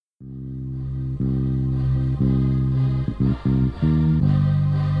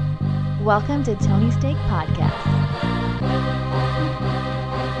Welcome to Tony Steak Podcast.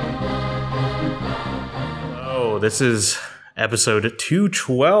 Hello, this is episode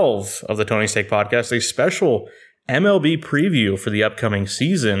 212 of the Tony Steak Podcast, a special MLB preview for the upcoming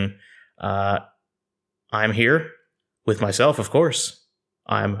season. I'm here with myself, of course.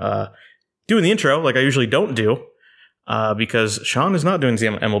 I'm doing the intro like I usually don't do because Sean is not doing the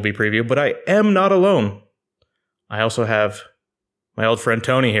MLB preview, but I am not alone. I also have my old friend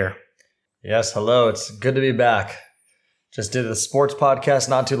Tony here. Yes, hello. It's good to be back. Just did a sports podcast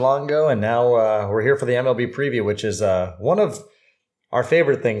not too long ago, and now we're here for the MLB preview, which is one of our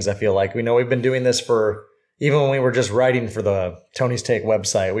favorite things, I feel like. We know we've been doing this for, even when we were just writing for the Tony's Take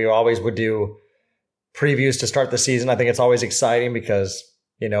website, we always would do previews to start the season. I think it's always exciting because,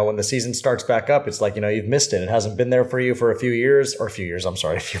 you know, when the season starts back up, it's like, you know, you've missed it. It hasn't been there for you for a few months.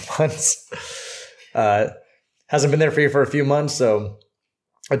 Hasn't been there for you for a few months, so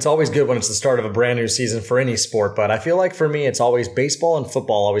it's always good when it's the start of a brand new season for any sport. But I feel like for me, it's always baseball and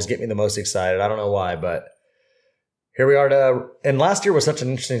football always get me the most excited. I don't know why, but here we are. And last year was such an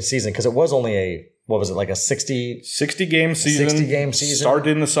interesting season because it was only like a 60 game season. 60 game season. Started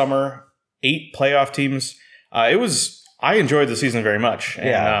in the summer, 8 playoff teams. I enjoyed the season very much.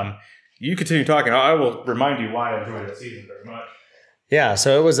 And you continue talking. I will remind you why I enjoyed the season very much. Yeah,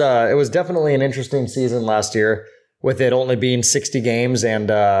 so it was definitely an interesting season last year with it only being 60 games.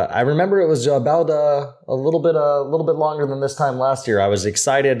 And I remember it was about a little bit longer than this time last year. I was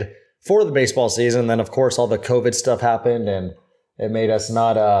excited for the baseball season. Then, of course, all the COVID stuff happened and it made us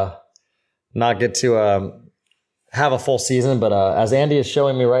not get to have a full season. But as Andy is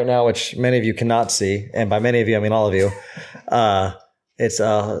showing me right now, which many of you cannot see, and by many of you, I mean all of you, it's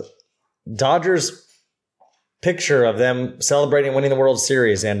Dodgers picture of them celebrating winning the World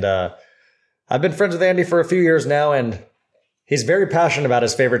Series. And I've been friends with Andy for a few years now, and he's very passionate about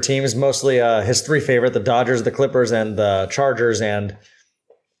his favorite teams, mostly his 3 favorite, the Dodgers, the Clippers, and the Chargers. And,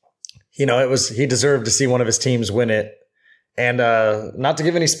 you know, he deserved to see one of his teams win it. And not to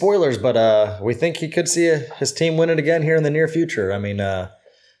give any spoilers, but we think he could see his team win it again here in the near future. I mean, we're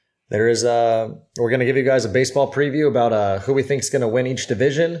going to give you guys a baseball preview about who we think is going to win each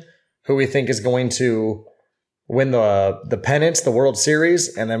division, who we think is going to win the pennants, the World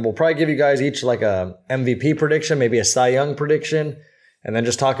Series, and then we'll probably give you guys each like a MVP prediction, maybe a Cy Young prediction, and then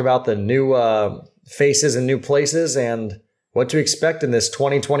just talk about the new faces and new places and what to expect in this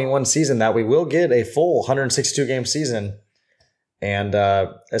 2021 season that we will get a full 162-game season. And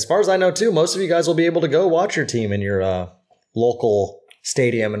as far as I know, too, most of you guys will be able to go watch your team in your local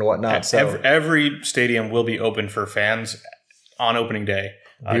stadium and whatnot. So every stadium will be open for fans on opening day.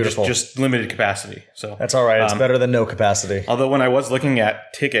 Beautiful. Just limited capacity. So that's all right. It's better than no capacity. Although when I was looking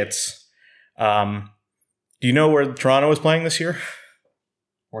at tickets, do you know where Toronto was playing this year?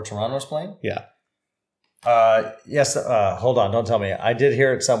 Where Toronto was playing? Yeah. Yes. Hold on. Don't tell me. I did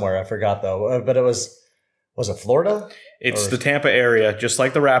hear it somewhere. I forgot though. But it was it Florida? It's the Tampa area, just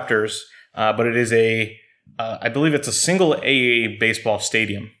like the Raptors. But it is I believe it's a single AA baseball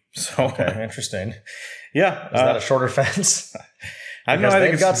stadium. So okay, interesting. Yeah. Is that a shorter fence? I know.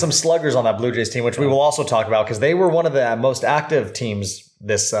 They've got some sluggers on that Blue Jays team, which we will also talk about because they were one of the most active teams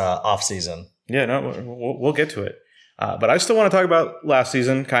this offseason. Yeah, no, we'll get to it. But I still want to talk about last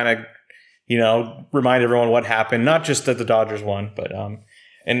season, kind of, you know, remind everyone what happened. Not just that the Dodgers won, but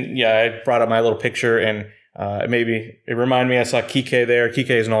and yeah, I brought up my little picture and it reminded me I saw Kike there. Kike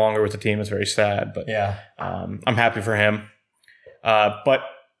is no longer with the team. It's very sad, but yeah, I'm happy for him. But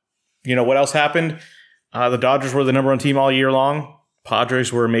you know what else happened? The Dodgers were the number 1 team all year long.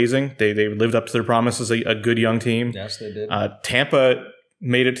 Padres were amazing. They lived up to their promise as a good young team. Yes, they did. Tampa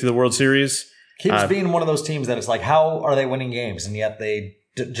made it to the World Series. Keeps being one of those teams that it's like, how are they winning games? And yet they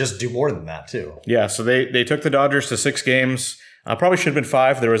just do more than that, too. Yeah, so they took the Dodgers to 6 games. Probably should have been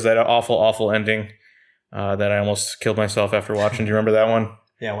 5. There was that awful ending that I almost killed myself after watching. Do you remember that one?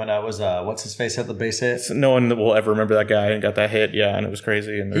 Yeah, when I was, what's-his-face hit the base hit? No one will ever remember that guy and got that hit. Yeah, and it was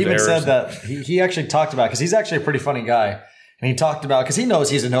crazy. And he even said that he actually talked about, because he's actually a pretty funny guy. And he talked about, because he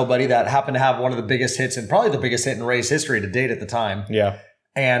knows he's a nobody that happened to have one of the biggest hits and probably the biggest hit in Rays history to date at the time. Yeah.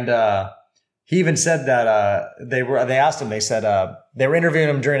 And he even said that they asked him, they said they were interviewing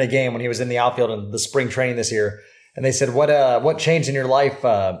him during a game when he was in the outfield in the spring training this year. And they said, what changed in your life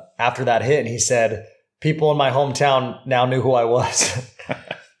after that hit? And he said, people in my hometown now knew who I was.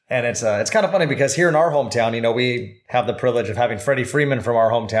 And it's kind of funny because here in our hometown, you know, we have the privilege of having Freddie Freeman from our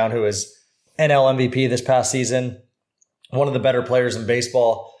hometown, who is NL MVP this past season. One of the better players in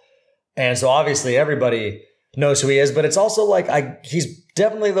baseball. And so obviously everybody knows who he is, but it's also like he's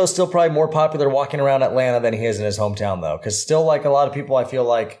definitely, though, still probably more popular walking around Atlanta than he is in his hometown, though. Because still, like, a lot of people, I feel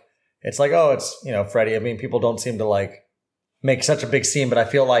like, it's like, oh, it's, Freddie. I mean, people don't seem to like make such a big scene, but I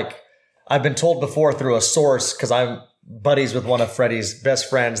feel like I've been told before through a source, because I'm buddies with one of Freddie's best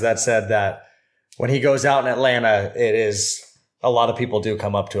friends, that said that when he goes out in Atlanta, it is a lot of people do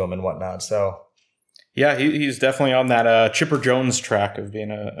come up to him and whatnot. So yeah, he's definitely on that Chipper Jones track of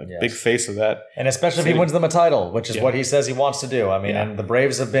being a big face of that. And especially if he wins them a title, which is what he says he wants to do. I mean, and the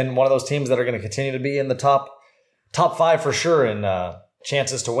Braves have been one of those teams that are going to continue to be in the top 5 for sure in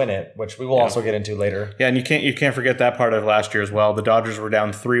chances to win it, which we will also get into later. Yeah, and you can't forget that part of last year as well. The Dodgers were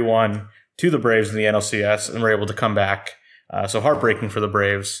down 3-1 to the Braves in the NLCS and were able to come back. So heartbreaking for the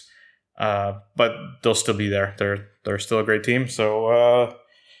Braves, but they'll still be there. They're still a great team. So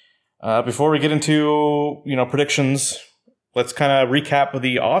before we get into predictions, let's kind of recap of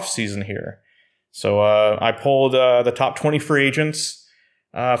the off season here. So I pulled the top 20 free agents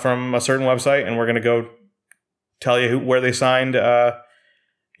from a certain website, and we're going to go tell you where they signed.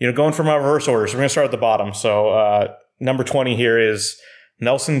 Going from our reverse order. So we're going to start at the bottom. So number 20 here is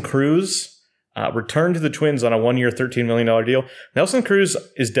Nelson Cruz. Returned to the Twins on a 1-year, $13 million deal. Nelson Cruz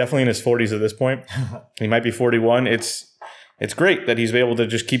is definitely in his 40s at this point. He might be 41. It's great that he's able to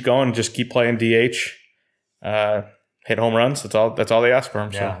just keep going, just keep playing DH, hit home runs. That's all they ask for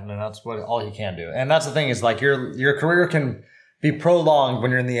him. Yeah, and that's all he can do. And that's the thing is, like, your career can be prolonged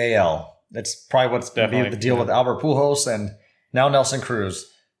when you're in the AL. That's probably what's going to be the deal with Albert Pujols and now Nelson Cruz.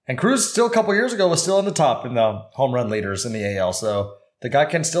 And Cruz still a couple years ago was still in the top in the home run leaders in the AL. So the guy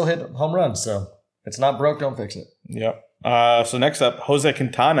can still hit home runs. So if it's not broke, don't fix it. Yep. So next up, Jose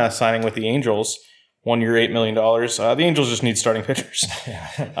Quintana signing with the Angels. 1 year, $8 million. The Angels just need starting pitchers.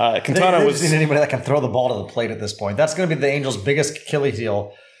 Quintana they just need anybody that can throw the ball to the plate at this point. That's going to be the Angels' biggest Achilles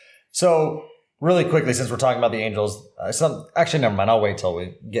heel. So really quickly, since we're talking about the Angels, actually never mind. I'll wait till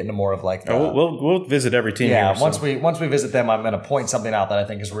we get into more of like the, we'll visit every team. Yeah, here, once we visit them, I'm going to point something out that I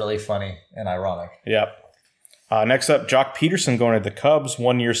think is really funny and ironic. Yep. Next up, Jock Peterson going to the Cubs.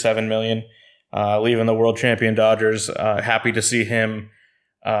 1 year, $7 million. Leaving the world champion Dodgers. Happy to see him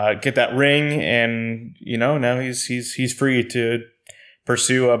get that ring, and now he's free to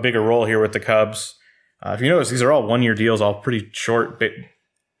pursue a bigger role here with the Cubs. If you notice, these are all 1 year deals, all pretty short. But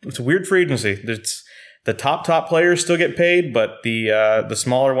it's a weird free agency. It's the top players still get paid, but the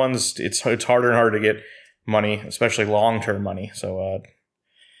smaller ones, it's harder and harder to get money, especially long term money. So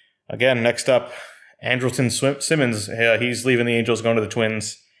again, next up, Andrelton Simmons. He's leaving the Angels, going to the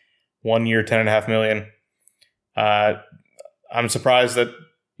Twins. 1 year, $10.5 million. I'm surprised that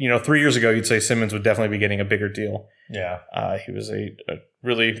 3 years ago you'd say Simmons would definitely be getting a bigger deal. Yeah, he was a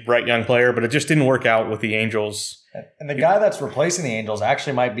really bright young player, but it just didn't work out with the Angels. And the guy that's replacing the Angels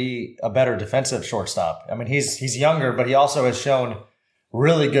actually might be a better defensive shortstop. I mean, he's younger, but he also has shown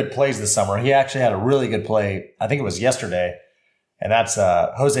really good plays this summer. He actually had a really good play, I think it was yesterday, and that's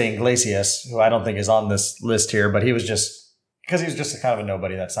Jose Iglesias, who I don't think is on this list here, but he was just a kind of a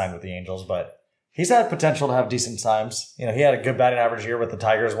nobody that signed with the Angels, but he's had potential to have decent times. He had a good batting average year with the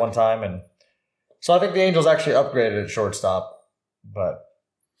Tigers one time, and so I think the Angels actually upgraded at shortstop, but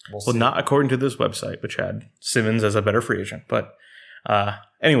we'll see. Not according to this website, which had Simmons as a better free agent. But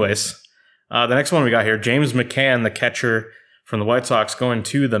anyways, the next one we got here, James McCann, the catcher from the White Sox, going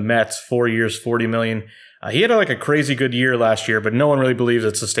to the Mets, 4 years, $40 million. He had a crazy good year last year, but no one really believes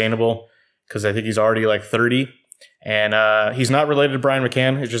it's sustainable because I think he's already 30. And he's not related to Brian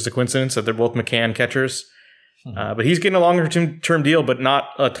McCann. It's just a coincidence that they're both McCann catchers. But he's getting a longer term deal, but not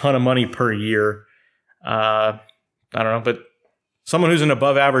a ton of money per year. I don't know, but someone who's an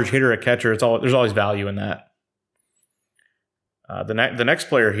above average hitter at catcher, there's always value in that. The next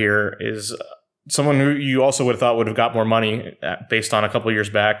player here is someone who you also would have thought would have got more money based on a couple years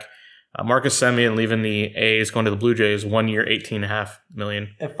back. Marcus Semien leaving the A's, going to the Blue Jays, 1 year, $18.5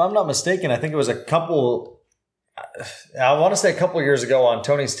 million. If I'm not mistaken, I think it was a couple years ago on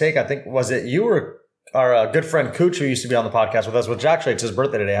Tony's Take. I think, was it you or our good friend Cooch, who used to be on the podcast with us, which actually it's his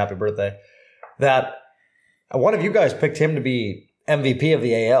birthday today, happy birthday, that one of you guys picked him to be MVP of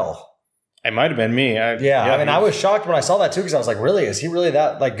the AL. It might have been me. I was shocked when I saw that too, because I was like, really? Is he really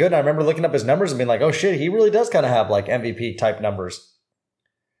that good? And I remember looking up his numbers and being like, oh shit, he really does kind of have MVP type numbers.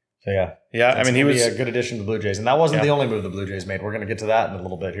 So yeah. Yeah, I mean, he was a good addition to the Blue Jays. And that wasn't the only move the Blue Jays made. We're going to get to that in a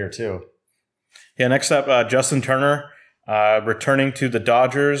little bit here too. Yeah, next up, Justin Turner returning to the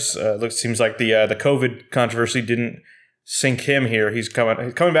Dodgers. Seems like the COVID controversy didn't sink him here. He's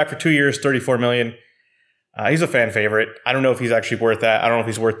coming back for 2 years, $34 million. He's a fan favorite. I don't know if he's actually worth that. I don't know if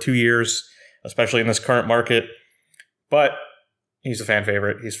he's worth 2 years, especially in this current market. But he's a fan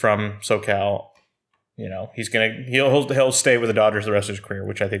favorite. He's from SoCal. He'll stay with the Dodgers the rest of his career,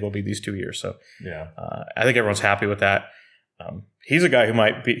 which I think will be these 2 years. So yeah, I think everyone's happy with that. He's a guy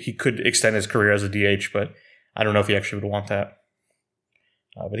who he could extend his career as a DH, but I don't know if he actually would want that.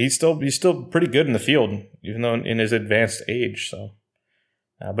 But he's still pretty good in the field, even though in his advanced age. So,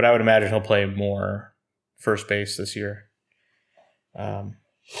 but I would imagine he'll play more first base this year. And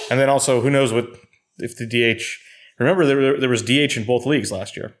then also, who knows if the DH? Remember, there was DH in both leagues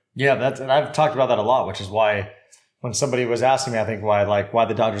last year. Yeah, and I've talked about that a lot, which is why when somebody was asking me, I think why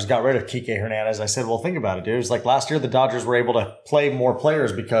the Dodgers got rid of Kike Hernandez, I said, well, think about it, dude. It was like last year the Dodgers were able to play more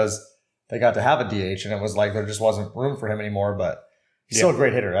players because they got to have a DH, and it was like there just wasn't room for him anymore. But he's still a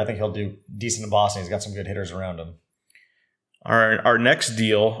great hitter. I think he'll do decent in Boston. He's got some good hitters around him. Our next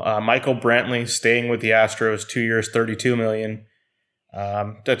deal, Michael Brantley staying with the Astros, 2 years, $32 million.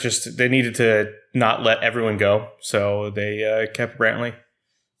 They needed to not let everyone go, so they kept Brantley,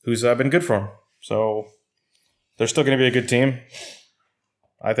 who's been good for him. So they're still going to be a good team,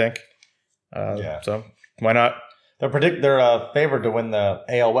 I think. So why not? They're favored to win the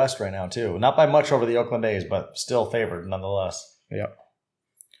AL West right now too. Not by much over the Oakland A's, but still favored nonetheless. Yeah.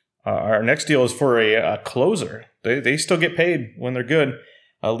 Our next deal is for a closer. They still get paid when they're good.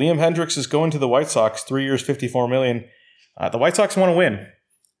 Liam Hendricks is going to the White Sox, 3 years, $54 million. The White Sox want to win,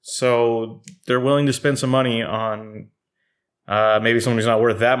 so they're willing to spend some money on maybe someone who's not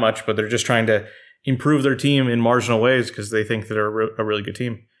worth that much, but they're just trying to improve their team in marginal ways because they think that they're a really good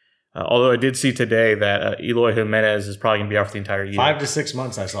team. Although I did see today that Eloy Jimenez is probably going to be out for the entire year. 5 to 6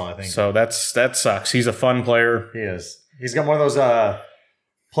 months, I saw, I think. So that sucks. He's a fun player. He is. He's got one of those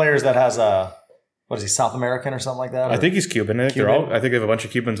players that has what is he, South American or something like that? I think he's Cuban. I think they have a bunch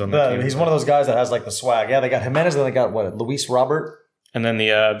of Cubans on the team. He's one of those guys that has like the swag. Yeah, they got Jimenez, and they got Luis Robert. And then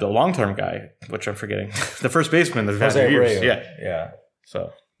the long-term guy, which I'm forgetting. The first baseman that's had Jose years. Abreu. Yeah.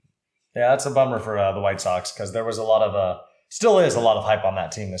 So. Yeah, that's a bummer for the White Sox because there was a lot of still is a lot of hype on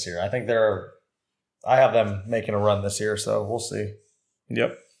that team this year. I think I have them making a run this year, so we'll see.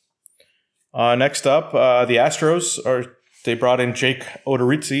 Yep. Next up, the Astros they brought in Jake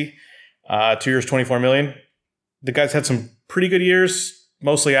Odorizzi, 2 years, $24 million. The guy's had some pretty good years,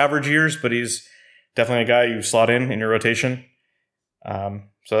 mostly average years, but he's definitely a guy you slot in your rotation.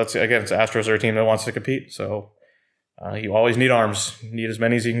 So it's Astros are a team that wants to compete. So you always need arms. You need as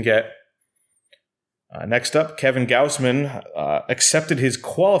many as you can get. Next up, Kevin Gausman accepted his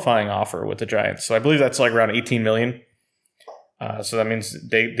qualifying offer with the Giants. So I believe that's like around $18 million. So that means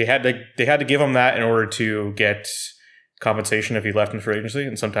they had to give him that in order to get compensation if he left in free agency.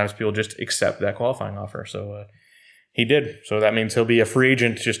 And sometimes people just accept that qualifying offer. So he did. So that means he'll be a free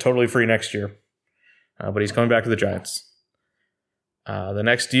agent, just totally free next year. But he's coming back to the Giants. The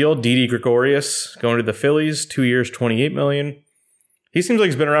next deal, Didi Gregorius going to the Phillies, 2 years, $28 million. He seems like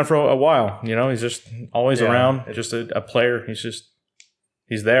he's been around for a while. You know, he's just always around, just a player.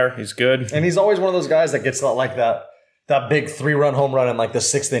 He's there. He's good. And he's always one of those guys that gets like that big 3-run home run in like the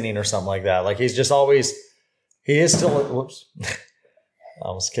 6th inning or something like that. Like he's just always, he is still, whoops. I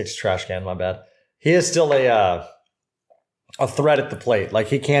almost kicked his trash can, my bad. He is still a threat at the plate. Like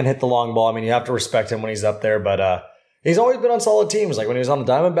he can hit the long ball. I mean, you have to respect him when he's up there, but he's always been on solid teams. Like when he was on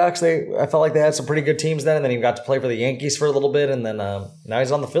the Diamondbacks, I felt like they had some pretty good teams then, and then he got to play for the Yankees for a little bit, and then now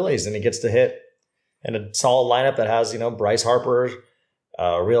he's on the Phillies, and he gets to hit in a solid lineup that has, Bryce Harper,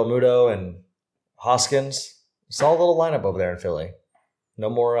 Real Muto, and Hoskins. Solid little lineup over there in Philly. No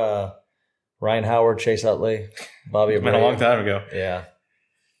more Ryan Howard, Chase Utley, Bobby Abreu. It's been a long time ago. Yeah.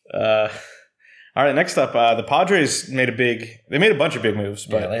 All right, next up, the Padres made a bunch of big moves.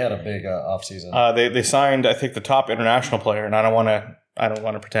 But, yeah, they had a big offseason. They signed, I think, the top international player, and I don't want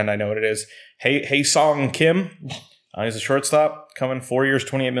to pretend I know what it is. Hae-Sung Kim. He's a shortstop, coming 4 years,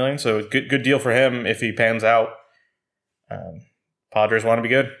 $28 million. So good deal for him if he pans out. Padres want to be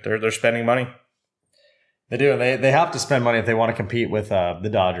good. They're spending money. They do, and they have to spend money if they want to compete with the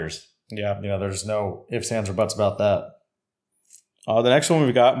Dodgers. Yeah, there's no ifs, ands, or buts about that. The next one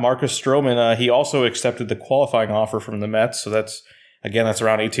we've got Marcus Stroman. He also accepted the qualifying offer from the Mets, so that's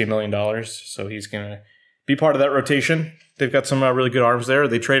around $18 million. So he's going to be part of that rotation. They've got some really good arms there.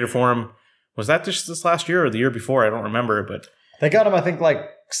 They traded for him. Was that just this last year or the year before? I don't remember, but they got him, I think, like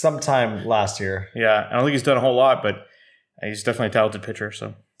sometime last year. Yeah, I don't think he's done a whole lot, but he's definitely a talented pitcher.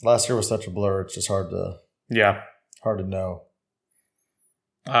 So last year was such a blur; it's just hard to know.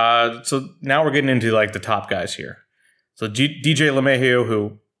 So now we're getting into like the top guys here. So DJ LeMahieu,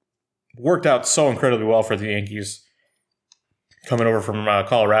 who worked out so incredibly well for the Yankees, coming over from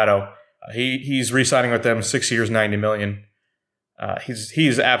Colorado, he's re-signing with them, 6 years, $90 million.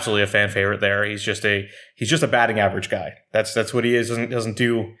 He's absolutely a fan favorite there. He's just a batting average guy. That's what he is. Doesn't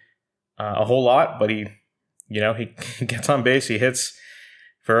do a whole lot, but he gets on base. He hits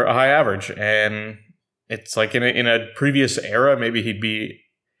for a high average, and it's like in a previous era, maybe he'd be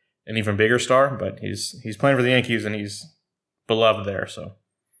an even bigger star, but he's playing for the Yankees and he's beloved there. So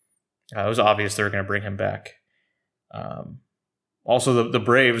it was obvious they were going to bring him back. Also, the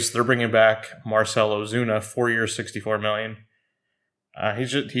Braves, they're bringing back Marcell Ozuna, 4 years, $64 million.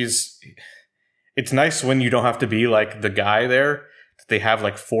 It's nice when you don't have to be like the guy there. That they have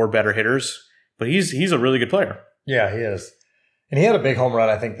like 4 better hitters, but he's a really good player. Yeah, he is, and he had a big home run,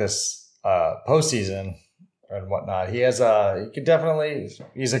 I think, this postseason and whatnot. He's a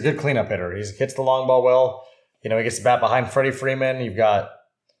good cleanup hitter. He hits the long ball well. He gets the bat behind Freddie Freeman. You've got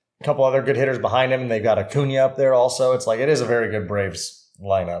a couple other good hitters behind him. They've got Acuna up there also. It's like it is a very good Braves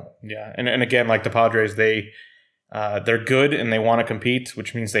lineup. Yeah, and again, like the Padres, they're good and they want to compete,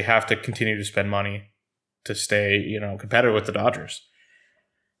 which means they have to continue to spend money to stay, competitive with the Dodgers.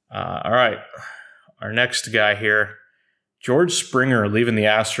 All right, our next guy here, George Springer leaving the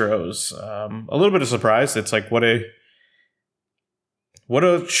Astros. A little bit of surprise. It's like what a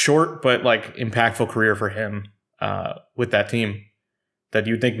short but like impactful career for him with that team. That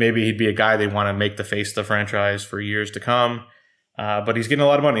you'd think maybe he'd be a guy they want to make the face of the franchise for years to come. But he's getting a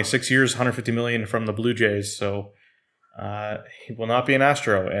lot of money, 6 years, $150 million from the Blue Jays. So he will not be an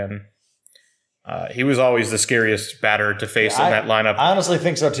Astro. And he was always the scariest batter to face in that lineup. I honestly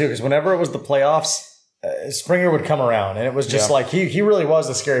think so too, because whenever it was the playoffs, Springer would come around, and it was just like he really was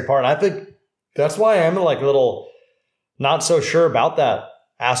the scary part. And I think that's why I'm like a little not so sure about that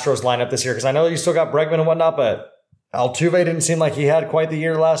Astros lineup this year, because I know you still got Bregman and whatnot, but Altuve didn't seem like he had quite the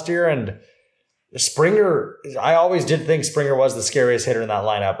year last year, and Springer, I always did think Springer was the scariest hitter in that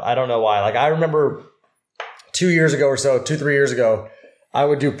lineup. I don't know why. Like I remember 2 years ago or so, 2-3 years ago, I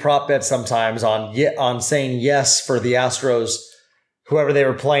would do prop bets sometimes on saying yes for the Astros, whoever they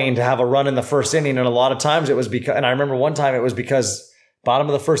were playing, to have a run in the first inning. And a lot of times it was because, and I remember one time it was because bottom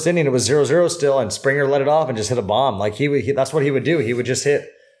of the first inning, it was 0-0 still, and Springer let it off and just hit a bomb. Like that's what he would do. He would just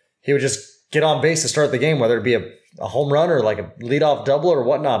get on base to start the game, whether it be a home run or like a leadoff double or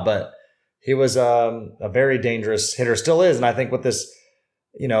whatnot. But he was a very dangerous hitter, still is. And I think with this,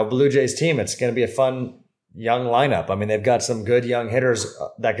 Blue Jays team, it's going to be a fun young lineup. I mean, they've got some good young hitters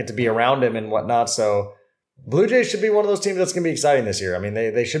that get to be around him and whatnot. So Blue Jays should be one of those teams that's going to be exciting this year. I mean,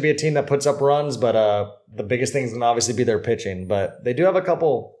 they should be a team that puts up runs, but the biggest thing is going to obviously be their pitching. But they do have a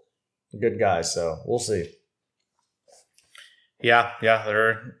couple good guys, so we'll see. Yeah,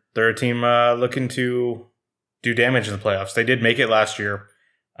 they're a team looking to do damage in the playoffs. They did make it last year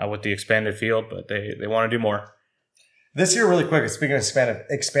with the expanded field, but they want to do more. This year, really quick, speaking of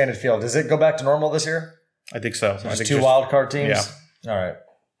expanded field, does it go back to normal this year? I think so. So just 2 wild card teams? Yeah.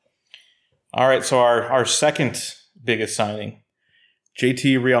 All right, so our second biggest signing,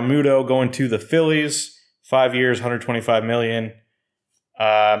 JT Realmuto going to the Phillies, 5 years, $125 million.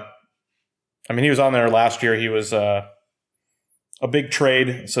 He was on there last year. He was a big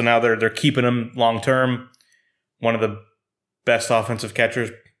trade, so now they're keeping him long term. One of the best offensive catchers,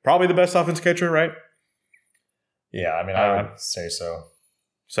 probably the best offensive catcher, right? Yeah, I would say so.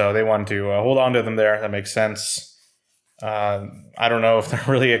 So they wanted to hold on to them there. That makes sense. I don't know if they're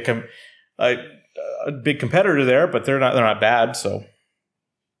really a big competitor there, but they're not bad. So,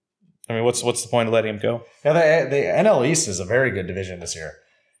 what's the point of letting him go? Yeah, the NL East is a very good division this year.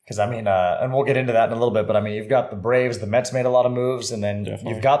 Because, and we'll get into that in a little bit, but, you've got the Braves, the Mets made a lot of moves, and then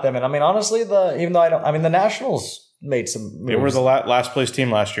you've got them. And, honestly, the Nationals made some moves. They were the last place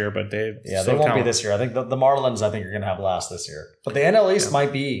team last year, but they won't be this year. I think the Marlins, are going to have last this year. But the NL East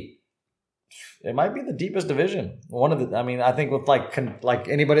might be the deepest division. One of the, I think with like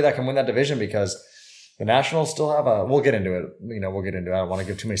anybody that can win that division, because the Nationals still have we'll get into it. We'll get into it. I don't want to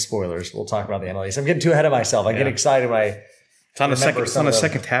give too many spoilers. We'll talk about the NL East. I'm getting too ahead of myself. I get excited when it's on the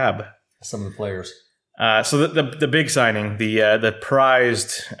second tab. Some of the players. So the big signing, the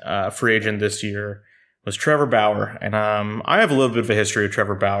prized free agent this year was Trevor Bauer, and I have a little bit of a history of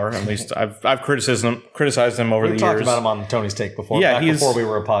Trevor Bauer. At least I've criticized him over the years. We've talked about him on Tony's Take before. Yeah, before we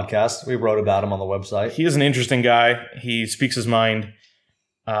were a podcast, we wrote about him on the website. He is an interesting guy. He speaks his mind,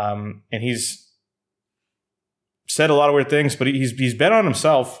 and he's said a lot of weird things, but he's bet on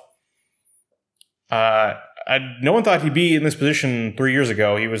himself. No one thought he'd be in this position 3 years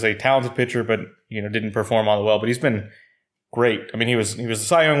ago. He was a talented pitcher, but didn't perform all that well. But he's been great. He was the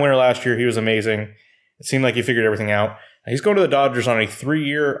Cy Young winner last year. He was amazing. It seemed like he figured everything out. He's going to the Dodgers on a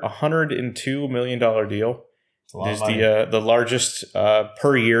 3-year, $102 million deal. It's a lot it of money. The largest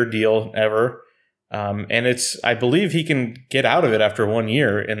per year deal ever. And I believe he can get out of it after 1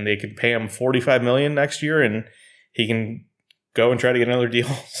 year, and they could pay him $45 million next year, and he can go and try to get another deal.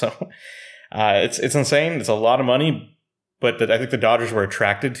 So it's insane. It's a lot of money, but I think the Dodgers were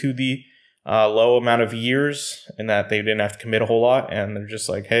attracted to the low amount of years in that they didn't have to commit a whole lot. And they're just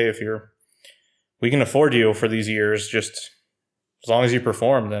like, hey, we can afford you for these years, just as long as you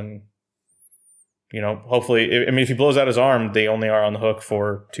perform, then, hopefully, if he blows out his arm, they only are on the hook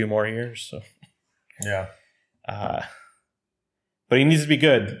for 2 more years. So, yeah. But he needs to be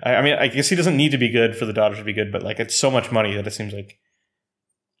good. I guess he doesn't need to be good for the Dodgers to be good, but it's so much money that it seems like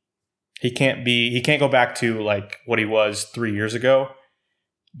he can't go back to what he was 3 years ago.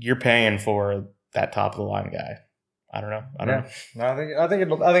 You're paying for that top of the line guy. I don't know. No, I think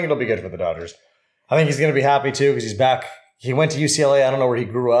it'll be good for the Dodgers. I think he's going to be happy too because he's back. He went to UCLA. I don't know where he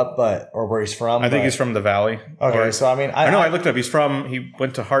grew up, or where he's from. I think he's from the Valley. Okay, so I looked up. He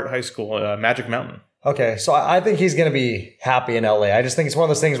went to Hart High School, Magic Mountain. Okay, so I think he's going to be happy in LA. I just think it's one of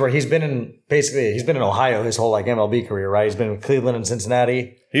those things where he's been in Ohio his whole MLB career, right? He's been in Cleveland and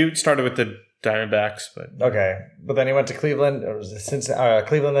Cincinnati. He started with the Diamondbacks, but then he went to Cleveland,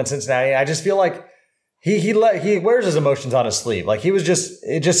 Cleveland and Cincinnati. I just feel like he wears his emotions on his sleeve.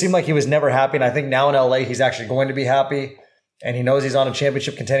 It just seemed like he was never happy, and I think now in LA he's actually going to be happy, and he knows he's on a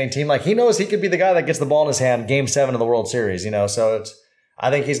championship contending team. He knows he could be the guy that gets the ball in his hand, Game 7 of the World Series. So I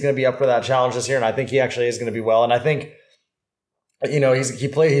think he's going to be up for that challenge this year, and I think he actually is going to be well. And I think, he's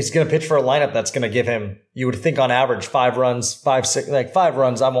going to pitch for a lineup that's going to give him, you would think on average, 5 runs, 5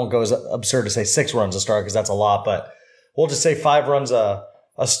 runs. I won't go as absurd to say 6 runs a start because that's a lot, but we'll just say 5 runs a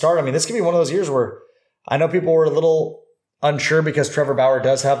start. This could be one of those years where I know people were a little unsure because Trevor Bauer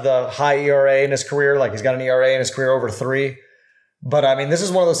does have the high ERA in his career. He's got an ERA in his career over 3. But this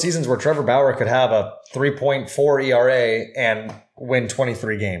is one of those seasons where Trevor Bauer could have a 3.4 ERA and win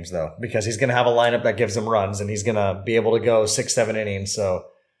 23 games, though, because he's going to have a lineup that gives him runs and he's going to be able to go 6-7 innings. So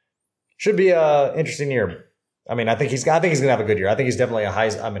should be an interesting year. I think he's going to have a good year. I think he's definitely I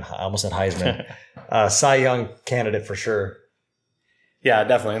almost said Heisman, Cy Young candidate for sure. Yeah,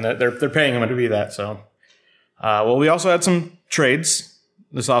 definitely. And they're paying him to be that. So, we also had some trades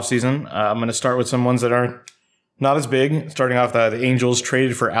this offseason. I'm going to start with some ones that aren't not as big. Starting off, the Angels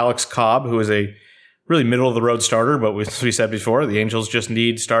traded for Alex Cobb, who is a really middle-of-the-road starter, but as we said before, the Angels just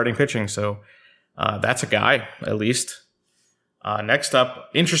need starting pitching, so that's a guy, at least. Next up,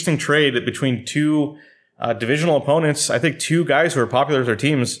 interesting trade between 2 divisional opponents. I think 2 guys who are popular with their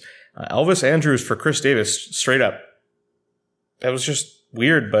teams. Elvis Andrus for Chris Davis, straight up. That was just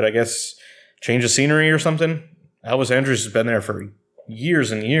weird, but I guess change of scenery or something. Elvis Andrus has been there for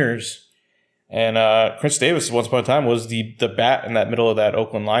years and years. And Chris Davis, once upon a time, was the bat in that middle of that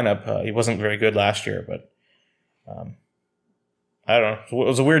Oakland lineup. He wasn't very good last year, but I don't know. It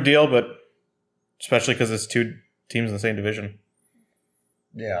was a weird deal, but especially because it's 2 teams in the same division.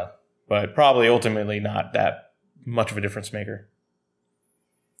 Yeah. But probably ultimately not that much of a difference maker.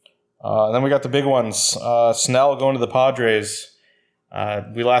 Then we got the big ones. Snell going to the Padres.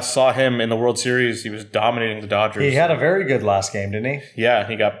 We last saw him in the World Series. He was dominating the Dodgers. He had a very good last game, didn't he? Yeah,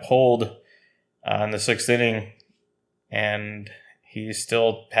 he got pulled in the 6th inning, and he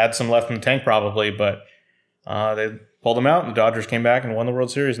still had some left in the tank probably, but they pulled him out, and the Dodgers came back and won the World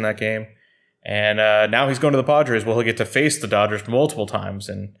Series in that game. And now he's going to the Padres. Well, he'll get to face the Dodgers multiple times,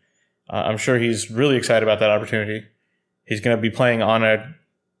 and I'm sure he's really excited about that opportunity. He's going to be playing on a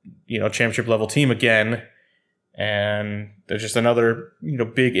championship level team again, and they're just another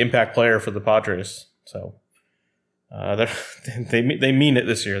big impact player for the Padres. So they mean it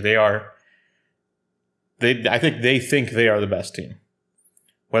this year. They are. I think they think they are the best team.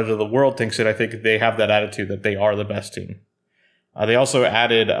 Whether the world thinks it, I think they have that attitude that they are the best team. They also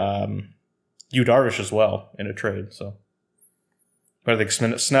added Yu Darvish as well in a trade. So, but I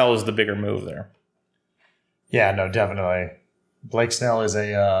think Snell is the bigger move there. Yeah, no, definitely. Blake Snell is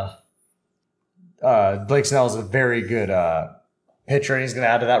a very good pitcher, and he's going to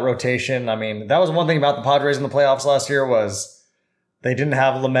add to that rotation. That was one thing about the Padres in the playoffs last year was they didn't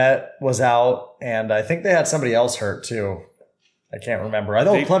have Lamet was out, and I think they had somebody else hurt too. I can't remember. I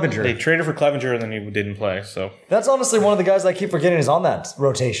know Clevenger. They traded for Clevenger, and then he didn't play. So that's honestly one of the guys I keep forgetting is on that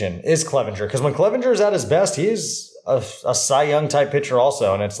rotation is Clevenger, because when Clevenger is at his best, he's a Cy Young type pitcher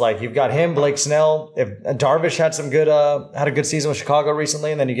also, and it's you've got him, Blake Snell. If Darvish had had a good season with Chicago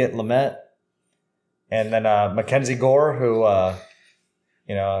recently, and then you get Lamet, and then Mackenzie Gore, who.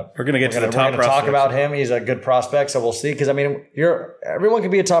 We're going to get to the top prospect. Talk about him. He's a good prospect, so we'll see. Because everyone can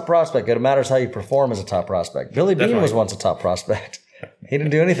be a top prospect. It matters how you perform as a top prospect. Billy Beane was once a top prospect. He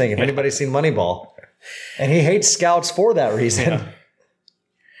didn't do anything. If anybody's seen Moneyball, and he hates scouts for that reason.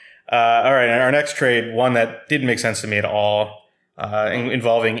 Yeah. All right, our next trade, one that didn't make sense to me at all,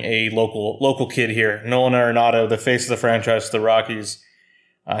 involving a local kid here, Nolan Arenado, the face of the franchise, the Rockies.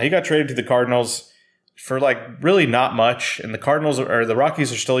 He got traded to the Cardinals. for like really not much. And the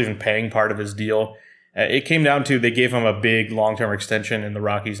Rockies are still even paying part of his deal. It came down to they gave him a big long-term extension, and the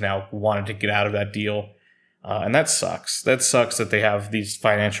Rockies now wanted to get out of that deal. And that sucks. That sucks that they have these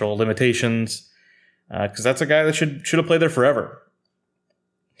financial limitations, because that's a guy that should have played there forever.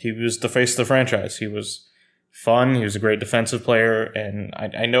 He was the face of the franchise. He was fun. He was a great defensive player, and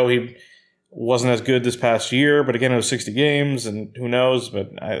I know he wasn't as good this past year, but again, it was 60 games, and who knows,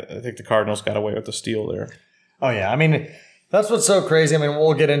 but I think the Cardinals got away with the steal there. Oh, yeah. I mean, that's what's so crazy. I mean,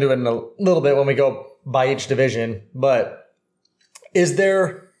 we'll get into it in a little bit when we go by each division, but is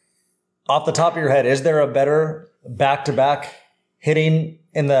there, off the top of your head, is there a better back-to-back hitting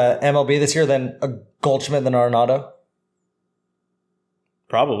in the MLB this year than a Goldschmidt than Arenado?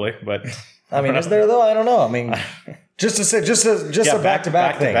 Probably, but I mean, is there though? I don't know. I mean, just a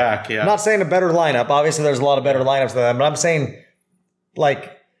back-to-back thing. Yeah. I'm not saying a better lineup. Obviously, there's a lot of better lineups than that, but I'm saying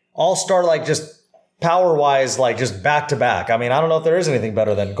like all-star, like just power-wise, like just back-to-back. I mean, I don't know if there is anything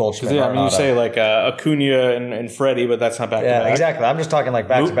better than Goldschmidt. Yeah, I mean, you say like Acuna and Freddie, but that's not back-to-back. Yeah, exactly. I'm just talking like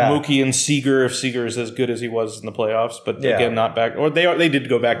back-to-back. Mookie and Seager, if Seager is as good as he was in the playoffs, but again, not back. Or they did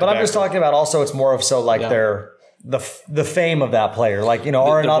go back. But I'm just talking about also it's more of so like the fame of that player. Like, you know,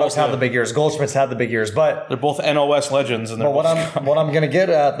 Arenado's had the big years, Goldschmidt's had the big years, but they're both NL West legends. And what I'm going to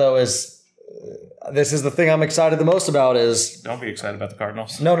get at though is this is the thing I'm excited the most about is don't be excited about the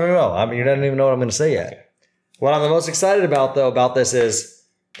Cardinals. No. I mean, you don't even know what I'm going to say yet. What I'm the most excited about though about this is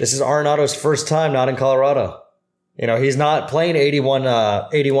Arenado's first time not in Colorado. You know, he's not playing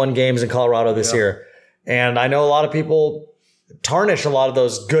 81 games in Colorado this year, and I know a lot of people tarnish a lot of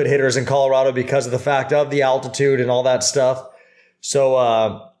those good hitters in Colorado because of the fact of the altitude and all that stuff.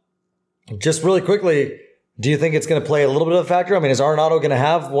 So just really quickly, do you think it's going to play a little bit of a factor? I mean, is Arenado going to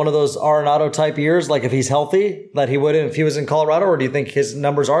have one of those Arenado type years, like if he's healthy, that he would if he was in Colorado, or do you think his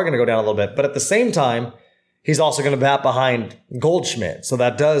numbers are going to go down a little bit? But at the same time, he's also going to bat behind Goldschmidt. So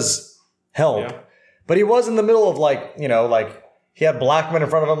that does help. Yeah. But he was in the middle of like, you know, like he had Blackman in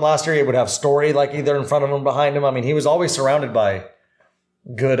front of him last year. He would have Story like either in front of him, behind him. I mean, he was always surrounded by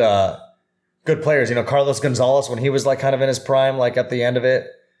good players. You know, Carlos Gonzalez when he was like kind of in his prime, like at the end of it.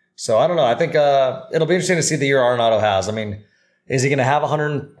 So I don't know. I think it'll be interesting to see the year Arenado has. I mean, is he going to have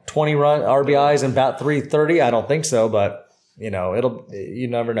 120 RBIs and bat 330? I don't think so, but you know, you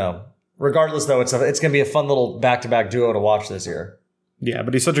never know. Regardless, though, it's going to be a fun little back-to-back duo to watch this year. Yeah,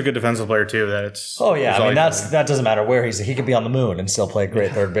 but he's such a good defensive player too that it's. Oh yeah, I mean that doesn't matter where he's. He could be on the moon and still play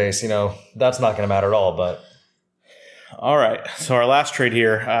great third base. You know, that's not going to matter at all. But all right, so our last trade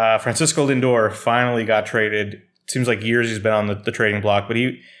here, Francisco Lindor finally got traded. It seems like years he's been on the trading block, but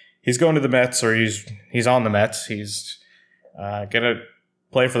he's going to the Mets, or he's on the Mets. He's gonna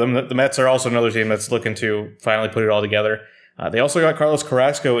play for them. The Mets are also another team that's looking to finally put it all together. They also got Carlos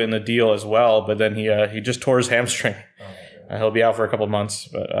Carrasco in the deal as well, but then he just tore his hamstring. He'll be out for a couple of months.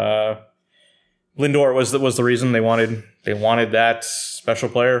 But Lindor was the reason they wanted that special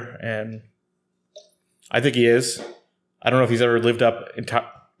player, and I think he is. I don't know if he's ever lived up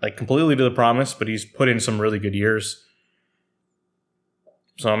completely to the promise, but he's put in some really good years.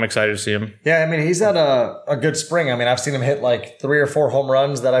 So I'm excited to see him. Yeah, I mean, he's had a good spring. I mean, I've seen him hit like 3 or 4 home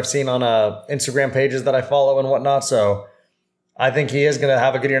runs that I've seen on Instagram pages that I follow and whatnot. So I think he is going to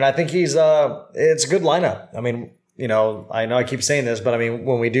have a good year, and I think it's a good lineup. I mean, you know I keep saying this, but I mean,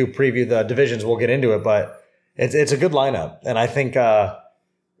 when we do preview the divisions, we'll get into it, but it's a good lineup. And I think, I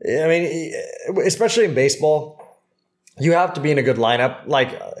mean, especially in baseball, you have to be in a good lineup.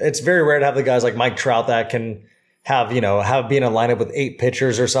 Like, it's very rare to have the guys like Mike Trout that can have be in a lineup with 8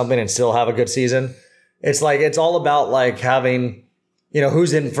 pitchers or something and still have a good season. It's like, it's all about like having, you know,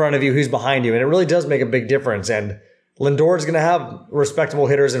 who's in front of you, who's behind you. And it really does make a big difference. And Lindor is going to have respectable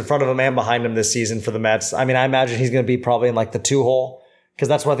hitters in front of him and behind him this season for the Mets. I mean, I imagine he's going to be probably in like the 2-hole because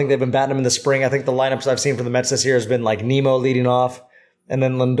that's what I think they've been batting him in the spring. I think the lineups I've seen for the Mets this year has been like Nemo leading off and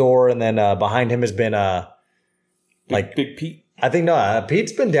then Lindor, and then behind him has been Big Pete. I think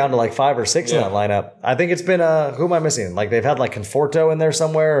Pete's been down to like 5 or 6 in that lineup. I think it's been who am I missing? Like they've had like Conforto in there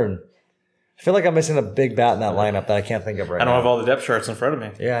somewhere, and I feel like I'm missing a big bat in that lineup that I can't think of right now. I don't have all the depth charts in front of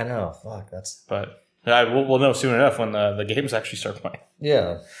me. Yeah, I know. Fuck, but we'll know soon enough when the games actually start playing.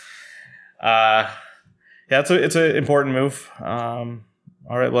 Yeah. It's an important move.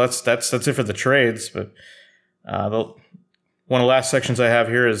 All right, well that's it for the trades. But one of the last sections I have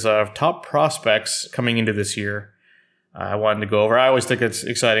here is top prospects coming into this year. I wanted to go over. I always think it's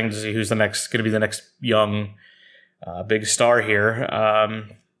exciting to see who's going to be the next young big star here.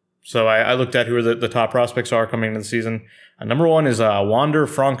 So I looked at who the top prospects are coming into the season. Number 1 is Wander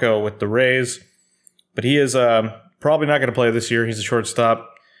Franco with the Rays, but he is probably not going to play this year. He's a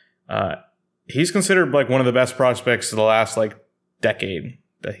shortstop. he's considered like one of the best prospects of the last like decade.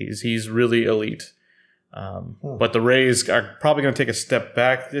 That he's really elite. But the Rays are probably going to take a step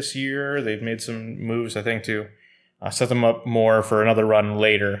back this year. They've made some moves, I think, to set them up more for another run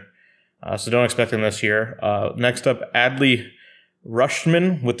later. So don't expect him this year. Next up, Adley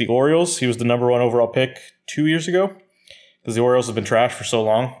Rutschman with the Orioles. He was the number 1 overall pick 2 years ago because the Orioles have been trashed for so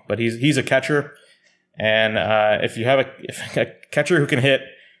long. But he's a catcher, and if you have a catcher who can hit,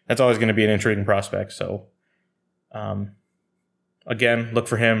 that's always going to be an intriguing prospect. So, again, look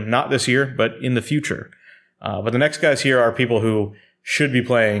for him not this year, but in the future. But the next guys here are people who should be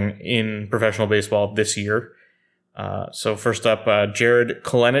playing in professional baseball this year. So first up, Jared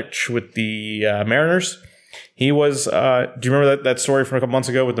Kelenic with the Mariners. He was, do you remember that story from a couple months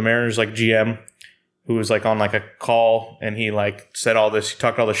ago with the Mariners like GM who was like on like a call and he like said all this, he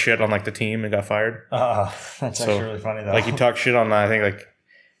talked all this shit on like the team and got fired? That's actually really funny though. Like he talked shit on, I think like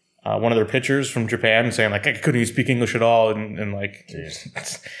one of their pitchers from Japan saying like, I couldn't even speak English at all. And like,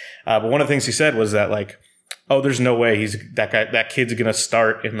 but one of the things he said was that like, oh, there's no way that kid's going to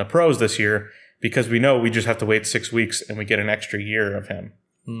start in the pros this year. Because we know we just have to wait 6 weeks and we get an extra year of him.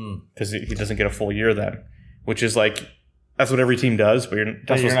 Because he doesn't get a full year then. Which is like, that's what every team does, but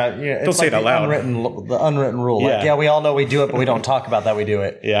don't say it out loud. The unwritten rule. Yeah. Like, we all know we do it, but we don't talk about that we do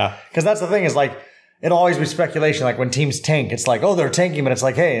it. Yeah. Because that's the thing is like, it'll always be speculation. Like when teams tank, it's like, oh, they're tanking, but it's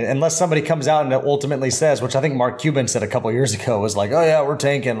like, hey, unless somebody comes out and ultimately says, which I think Mark Cuban said a couple of years ago, was like, oh yeah, we're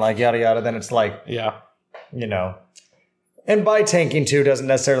tanking, like yada yada. Then it's like, yeah, you know. And by tanking too doesn't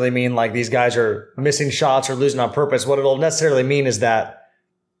necessarily mean like these guys are missing shots or losing on purpose. What it'll necessarily mean is that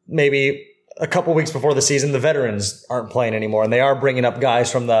maybe a couple weeks before the season, the veterans aren't playing anymore, and they are bringing up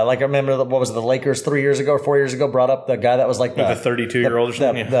guys from the, like I remember what was it, the Lakers 3 years ago or 4 years ago brought up the guy that was like the 32-year-old or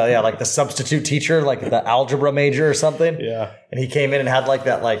something. Like the substitute teacher, like the algebra major or something. Yeah, and he came in and had like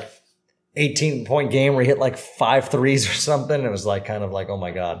that like 18-point game where he hit like 5 threes or something. It was like kind of like, oh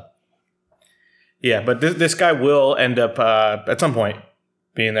my god. Yeah, but this guy will end up at some point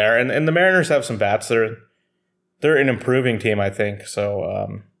being there, and the Mariners have some bats. They're an improving team, I think.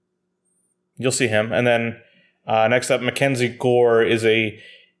 So you'll see him. And then next up, Mackenzie Gore is a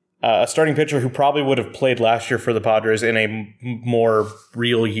starting pitcher who probably would have played last year for the Padres in a more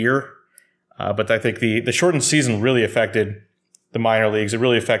real year. But I think the shortened season really affected the minor leagues. It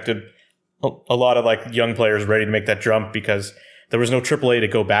really affected a lot of like young players ready to make that jump because there was no AAA to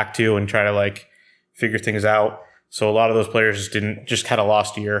go back to and try to like figure things out. So a lot of those players just had a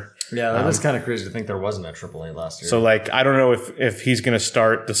lost year. Yeah, that is kind of crazy to think there wasn't a AAA last year. So like, I don't know if he's going to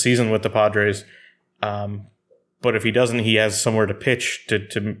start the season with the Padres. But if he doesn't, he has somewhere to pitch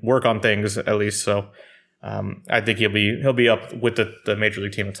to work on things at least. So I think he'll be up with the major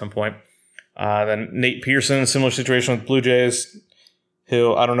league team at some point. Then Nate Pearson, similar situation with Blue Jays.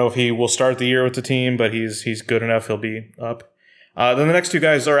 I don't know if he will start the year with the team, but he's good enough. He'll be up. Then the next two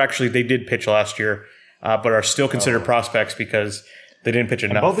guys they did pitch last year, but are still considered prospects because they didn't pitch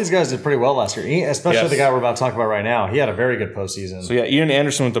enough. And both these guys did pretty well last year, especially the guy we're about to talk about right now. He had a very good postseason. So yeah, Ian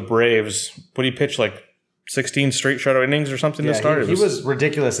Anderson with the Braves, what he pitched like 16 straight shutout innings or something to start. He was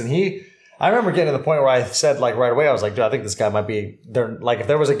ridiculous, and I remember getting to the point where I said like right away, I was like, dude, I think this guy might be there. Like if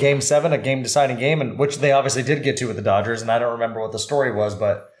there was a Game 7, a game deciding game, and which they obviously did get to with the Dodgers, and I don't remember what the story was,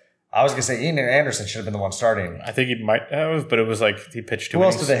 but I was gonna say Ian Anderson should have been the one starting. I think he might have, but it was like he pitched 2 Who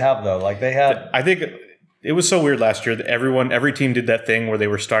innings. else did they have though? Like they had. I think it was so weird last year that every team did that thing where they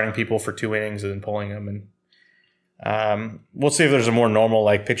were starting people for 2 innings and then pulling them, and we'll see if there's a more normal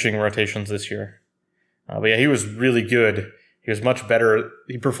like pitching rotations this year. But yeah, he was really good. He was much better.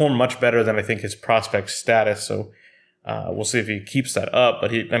 He performed much better than I think his prospect status. So we'll see if he keeps that up.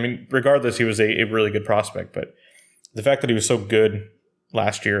 But regardless, he was a really good prospect. But the fact that he was so good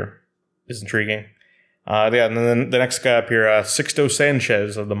last year is intriguing. And then the next guy up here, Sixto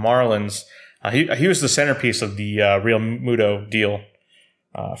Sanchez of the Marlins. He was the centerpiece of the Real Muto deal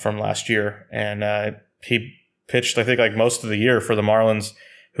from last year, and he pitched I think like most of the year for the Marlins,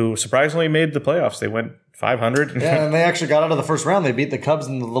 who surprisingly made the playoffs. They went 500. Yeah, and they actually got out of the first round. They beat the Cubs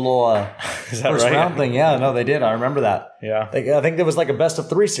in the little first round thing. Yeah, no, they did. I remember that. Yeah, I think there was like a best of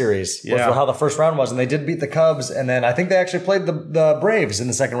 3 series. Was how the first round was, and they did beat the Cubs, and then I think they actually played the Braves in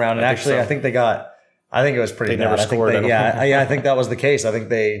the second round. And I think it was pretty bad. Never scored. I think that was the case. I think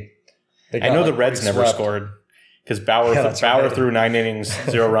they got, I know the Reds never scored because Bauer threw 9 innings,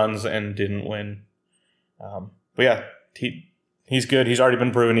 0 runs, and didn't win. But yeah, he's good. He's already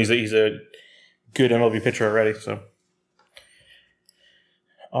been proven. He's a good MLB pitcher already. So,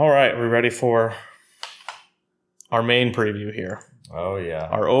 all right, we're ready for our main preview here. Oh, yeah.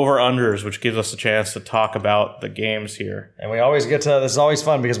 Our over-unders, which gives us a chance to talk about the games here. And we always get to, this is always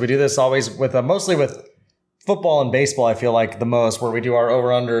fun because we do this always with, mostly with football and baseball, I feel like the most, where we do our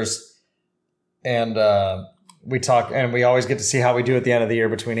over-unders and we talk, and we always get to see how we do at the end of the year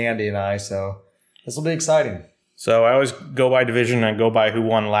between Andy and I. So this will be exciting. So I always go by division and go by who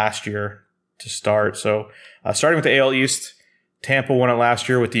won last year to start. So starting with the AL East, Tampa won it last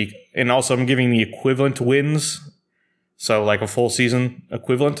year and also I'm giving the equivalent wins. So like a full season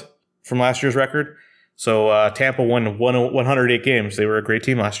equivalent from last year's record. So Tampa won 108 games. They were a great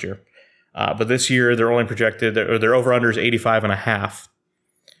team last year. But this year they're only projected, or their over-under is 85.5.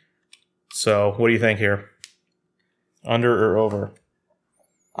 So what do you think here? Under or over?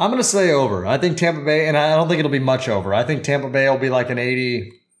 I'm going to say over. I think Tampa Bay, and I don't think it'll be much over. I think Tampa Bay will be like an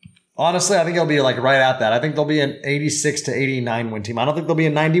 80. Honestly, I think it'll be like right at that. I think they'll be an 86 to 89 win team. I don't think they'll be a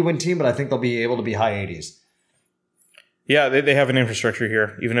 90 win team, but I think they'll be able to be high 80s. Yeah, they have an infrastructure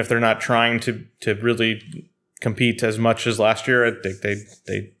here. Even if they're not trying to really compete as much as last year, I think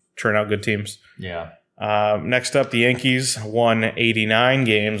they turn out good teams. Yeah. Next up, the Yankees won 89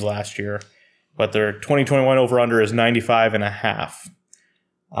 games last year, but their 2021 over-under is 95.5.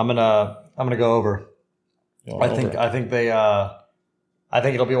 I'm gonna go over. I think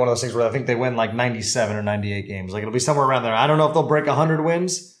it'll be one of those things where I think they win like 97 or 98 games. Like it'll be somewhere around there. I don't know if they'll break 100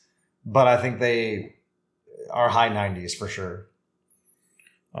 wins, but I think they are high 90s for sure.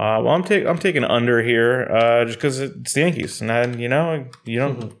 Well, I'm taking under here just because it's the Yankees, and you don't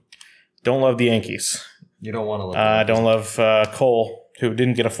love the Yankees. You don't want to love. I don't love Cole, who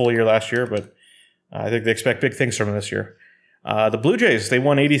didn't get a full year last year, but I think they expect big things from him this year. The Blue Jays, they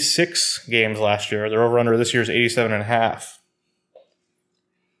won 86 games last year. Their over-under this year is 87.5.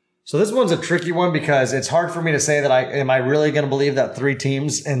 So this one's a tricky one because it's hard for me to say that am I really going to believe that three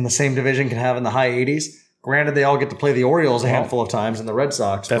teams in the same division can have in the high 80s? Granted, they all get to play the Orioles a handful of times and the Red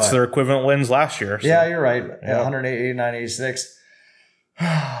Sox. That's their equivalent wins last year. So. Yeah, you're right. Yeah. 108, 89, 86.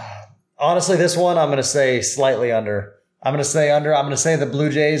 Honestly, this one I'm going to say slightly under. I'm going to say under. I'm going to say the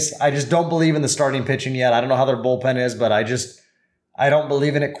Blue Jays. I just don't believe in the starting pitching yet. I don't know how their bullpen is, but I don't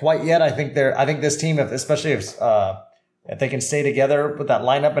believe in it quite yet. I think this team, especially if they can stay together with that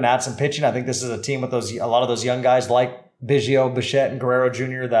lineup and add some pitching, I think this is a team with a lot of those young guys like Biggio, Bichette, and Guerrero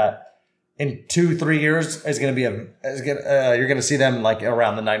Jr. that in 2-3 years is going to be you're going to see them like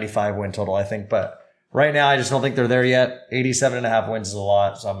around the 95 win total, I think. But right now, I just don't think they're there yet. 87.5 wins is a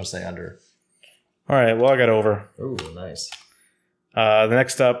lot, so I'm going to say under. All right, well, I got over. Ooh, nice. The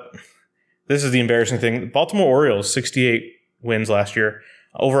next up, this is the embarrassing thing. Baltimore Orioles, 68 wins last year.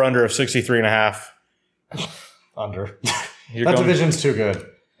 Over-under of 63.5. Under. That division's too good.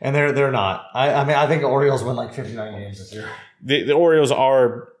 And they're not. I think the Orioles win like 59 games this year. The Orioles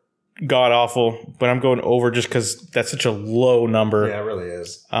are god-awful, but I'm going over just because that's such a low number. Yeah, it really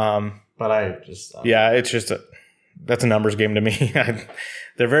is. But it's just that's a numbers game to me.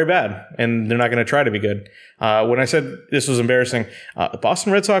 They're very bad, and they're not going to try to be good. When I said this was embarrassing, the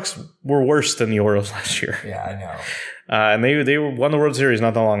Boston Red Sox were worse than the Orioles last year. Yeah, I know. And they won the World Series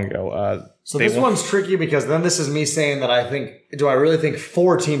not that long ago. So this one's tricky because then this is me saying that do I really think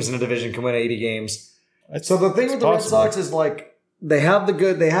 4 teams in a division can win 80 games? So the thing with the Red Sox is like they have a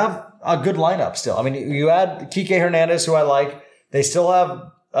good lineup still. I mean, you add Kike Hernandez, who I like. They still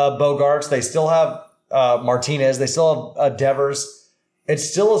have Bogarts. They still have Martinez. They still have Devers. It's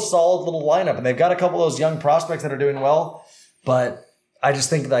still a solid little lineup, and they've got a couple of those young prospects that are doing well. But I just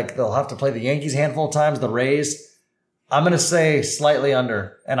think like they'll have to play the Yankees a handful of times, the Rays. I'm going to say slightly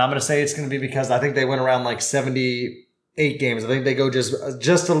under, and I'm going to say it's going to be because I think they win around like 78 games. I think they go just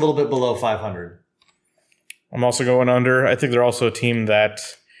a little bit below 500. I'm also going under. I think they're also a team that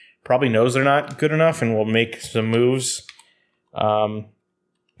probably knows they're not good enough and will make some moves for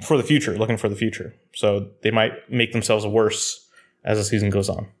the future, looking for the future. So they might make themselves worse as the season goes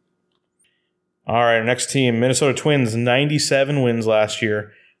on. All right, our next team, Minnesota Twins, 97 wins last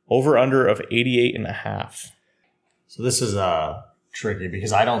year, over-under of 88.5. So this is tricky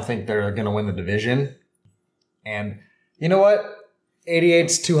because I don't think they're going to win the division. And you know what?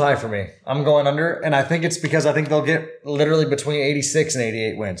 88's too high for me. I'm going under, and I think it's because I think they'll get literally between 86 and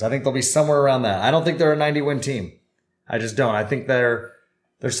 88 wins. I think they'll be somewhere around that. I don't think they're a 90-win team. I just don't. I think there's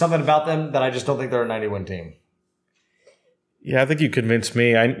something about them that I just don't think they're a 90-win team. Yeah, I think you convinced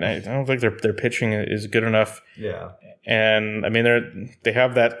me. I don't think their pitching is good enough. Yeah. And I mean they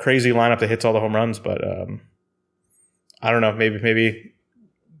have that crazy lineup that hits all the home runs, but I don't know. Maybe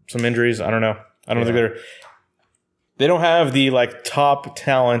some injuries. I don't know. I don't think they don't have the like top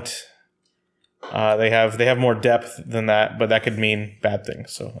talent. They have more depth than that, but that could mean bad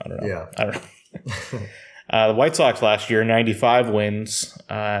things. So I don't know. Yeah. I don't The White Sox last year, 95 wins.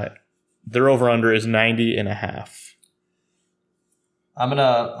 Their over-under is 90.5. I'm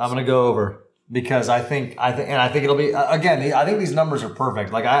gonna go over because I think it'll be again. I think these numbers are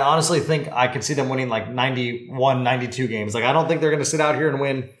perfect. Like I honestly think I could see them winning like 91, 92 games. Like I don't think they're gonna sit out here and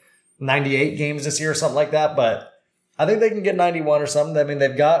win 98 games this year or something like that. But I think they can get 91 or something. I mean,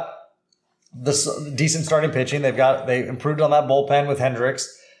 they've got this decent starting pitching. They improved on that bullpen with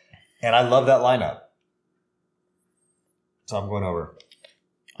Hendricks, and I love that lineup. So I'm going over.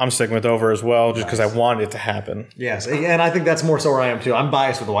 I'm sticking with over as well, just because I want it to happen. Yes, and I think that's more so where I am too. I'm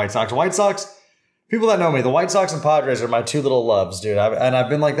biased with the White Sox. White Sox, people that know me, the White Sox and Padres are my two little loves, dude. I've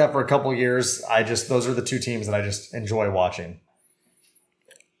been like that for a couple of years. Those are the two teams that I just enjoy watching.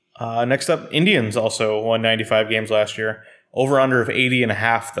 Next up, Indians also won 95 games last year. Over under of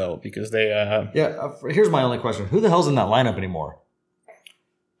 80.5 though, because they here's my only question: who the hell's in that lineup anymore?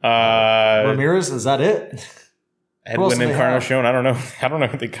 Ramirez, is that it? Edwin Encarnacion. I don't know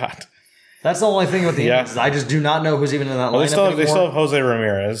who they got. That's the only thing with the Indians. I just do not know who's even in that lineup anymore. They still have Jose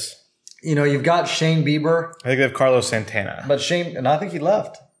Ramirez. You know, you've got Shane Bieber. I think they have Carlos Santana. But and I think he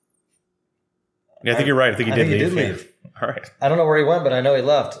left. Yeah, I think you're right. I think he did leave. All right. I don't know where he went, but I know he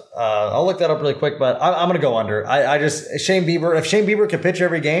left. I'll look that up really quick, but I'm going to go under. Shane Bieber, if Shane Bieber could pitch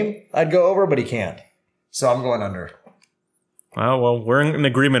every game, I'd go over, but he can't. So I'm going under. Well, we're in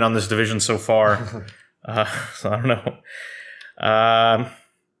agreement on this division so far. So I don't know.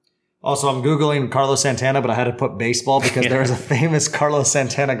 Also, I'm Googling Carlos Santana, but I had to put baseball because there is a famous Carlos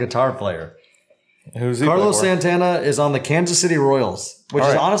Santana guitar player. Who's he? Carlos Santana is on the Kansas City Royals, which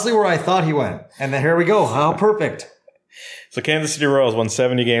is honestly where I thought he went. And then here we go. How perfect. So Kansas City Royals won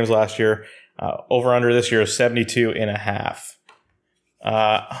 70 games last year. Over under this year is 72.5.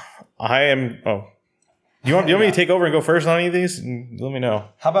 Do you want me to take over and go first on any of these? Let me know.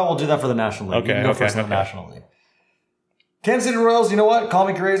 How about we'll do that for the National League? Okay, you can go first in the National League. Kansas City Royals, you know what? Call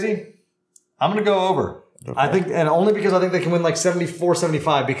me crazy. I'm going to go over. Okay. I think, and only because I think they can win like 74,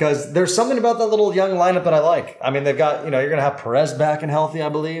 75, because there's something about that little young lineup that I like. I mean, they've got, you're going to have Perez back and healthy, I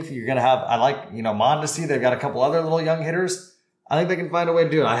believe. You're going to have, I like, Mondesi. They've got a couple other little young hitters. I think they can find a way to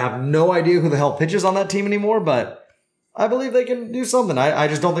do it. I have no idea who the hell pitches on that team anymore, but I believe they can do something. I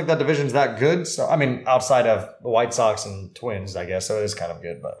just don't think that division's that good. So, I mean, outside of the White Sox and Twins, I guess. So it is kind of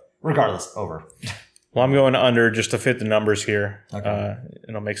good, but regardless, over. Well, I'm going under just to fit the numbers here. Okay.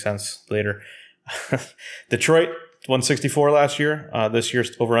 It'll make sense later. Detroit won 64 last year. This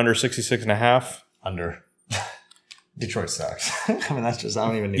year's over under 66.5. Under. Detroit sucks. I mean, that's just, I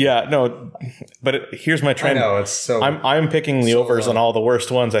don't even need. Yeah, no, but here's my trend. I know, it's so. I'm picking the overs on all the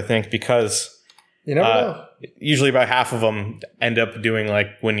worst ones, I think, because you never know. Usually about half of them end up doing like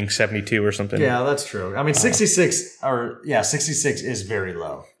winning 72 or something. Yeah, that's true. I mean, 66 is very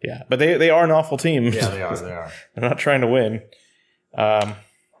low. Yeah, but they are an awful team. Yeah, they are. They're not trying to win.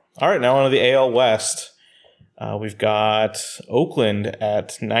 All right, now on to the AL West. We've got Oakland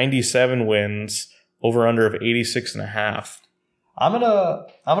at 97 wins, over under of 86.5. I'm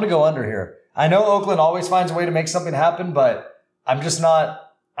gonna go under here. I know Oakland always finds a way to make something happen, but I'm just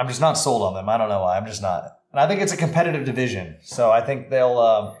not sold on them. I don't know why. I'm just not. And I think it's a competitive division, so I think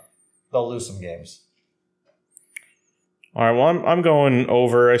they'll lose some games. All right, well, I'm going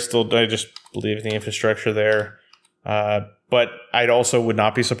over. I just believe in the infrastructure there. But I also would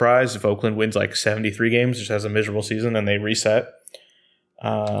not be surprised if Oakland wins like 73 games, just has a miserable season, and they reset.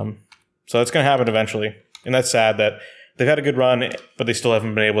 So that's going to happen eventually. And that's sad that they've had a good run, but they still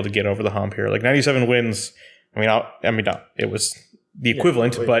haven't been able to get over the hump here. Like 97 wins, it was the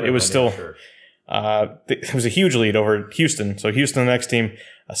equivalent, but it was still... Yeah, sure. It was a huge lead over Houston. So Houston, the next team,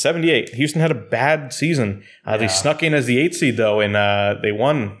 78. Houston had a bad season. They snuck in as the 8th seed, though, and they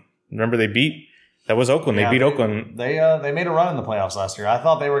won. Remember, that was Oakland. They beat Oakland. They made a run in the playoffs last year. I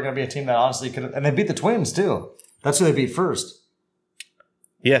thought they were going to be a team that honestly could have... And they beat the Twins, too. That's who they beat first.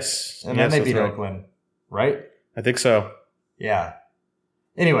 Yes. And then they beat Oakland, right? I think so. Yeah.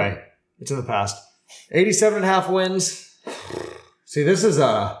 Anyway, it's in the past. 87.5 wins. See, this is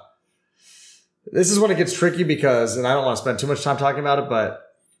when it gets tricky because, and I don't want to spend too much time talking about it, but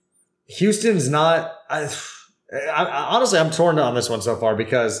Houston's not... honestly, I'm torn on this one so far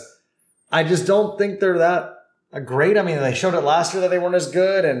because I just don't think they're that great. I mean, they showed it last year that they weren't as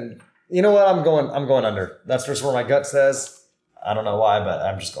good, and you know what? I'm going under. That's just where my gut says. I don't know why, but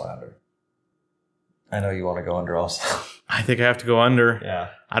I'm just going under. I know you want to go under also. I think I have to go under. Yeah.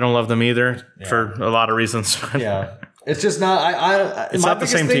 I don't love them either for a lot of reasons. Yeah. It's just not. It's not the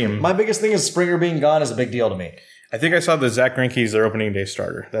same team. My biggest thing is Springer being gone is a big deal to me. I think I saw the Zach Greinke's their opening day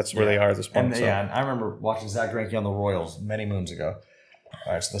starter. That's where they are at this point. And I remember watching Zach Greinke on the Royals many moons ago.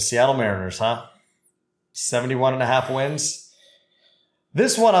 All right, so the Seattle Mariners, huh? 71.5 wins.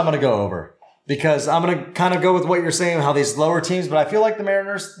 This one I'm going to go over because I'm going to kind of go with what you're saying, how these lower teams, but I feel like the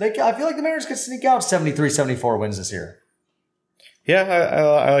Mariners, could sneak out 73, 74 wins this year. Yeah,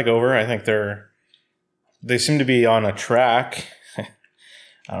 I like over. I think they seem to be on a track.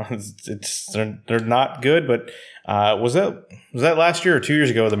 I don't know, they're not good, but was that last year or 2 years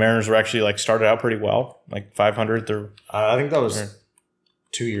ago? The Mariners were actually like started out pretty well, like 500. I think that was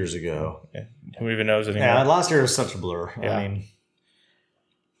 2 years ago. Yeah, who even knows anymore? Yeah, last year was such a blur. Yeah. I mean,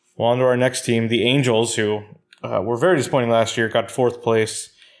 well, on to our next team, the Angels, who were very disappointing last year, got 4th place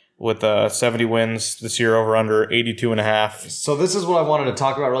with 70 wins this year, over under 82.5. So this is what I wanted to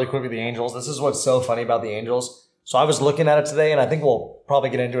talk about really quick with the Angels. This is what's so funny about the Angels. So I was looking at it today, and I think we'll probably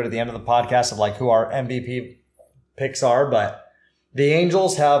get into it at the end of the podcast of like who our MVP picks are. But the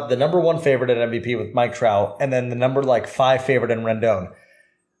Angels have the number 1 favorite at MVP with Mike Trout, and then the number 5 favorite in Rendon.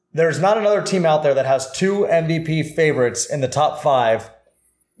 There's not another team out there that has 2 MVP favorites in the top 5.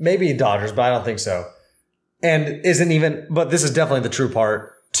 Maybe Dodgers, but I don't think so. And but this is definitely the true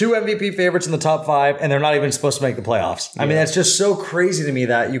part. 2 MVP favorites in the top 5, and they're not even supposed to make the playoffs. I mean, that's just so crazy to me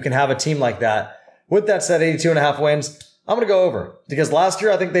that you can have a team like that. With that said, 82.5 wins, I'm going to go over. Because last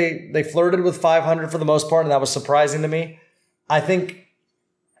year, I think they flirted with 500 for the most part, and that was surprising to me. I think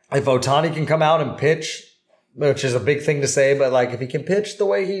if Ohtani can come out and pitch, which is a big thing to say, but like if he can pitch the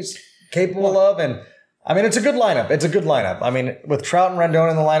way he's capable of, and I mean, it's a good lineup. It's a good lineup. I mean, with Trout and Rendon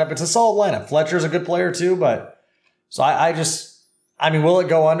in the lineup, it's a solid lineup. Fletcher's a good player too, but so I mean, will it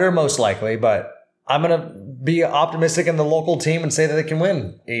go under? Most likely, but I'm going to be optimistic in the local team and say that they can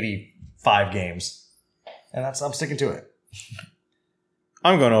win 85 games. And I'm sticking to it.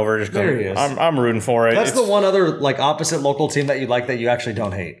 I'm going over just because I'm rooting for it. That's the one other like opposite local team that you like that you actually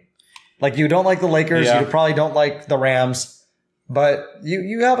don't hate. Like you don't like the Lakers, you probably don't like the Rams, but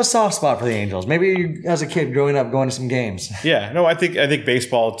you have a soft spot for the Angels. Maybe you, as a kid growing up going to some games. Yeah, no, I think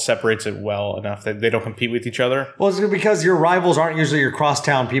baseball separates it well enough that they don't compete with each other. Well, it's because your rivals aren't usually your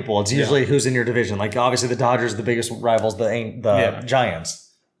crosstown people. It's usually who's in your division. Like obviously the Dodgers are the biggest rivals, the Giants.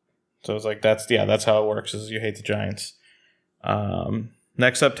 So it's like that's how it works. Is you hate the Giants.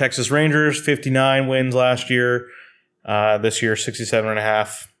 Next up, Texas Rangers, 59 wins last year. This year,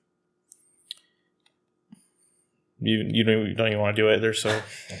 67.5. You don't even want to do it. They're so.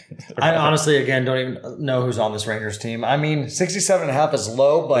 I honestly, again, don't even know who's on this Rangers team. I mean, 67.5 is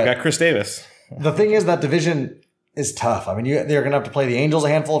low, but they got Chris Davis. The thing is that division is tough. I mean, they're going to have to play the Angels a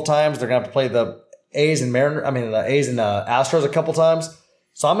handful of times. They're going to have to play the A's and Astros a couple times.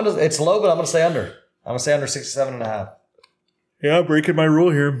 So it's low, but I'm going to say under. I'm going to say under 67.5. Yeah, breaking my rule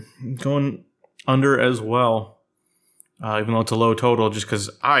here. I'm going under as well. Even though it's a low total, just because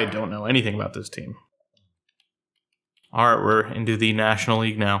I don't know anything about this team. All right, we're into the National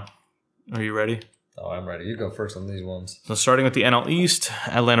League now. Are you ready? Oh, I'm ready. You go first on these ones. So starting with the NL East,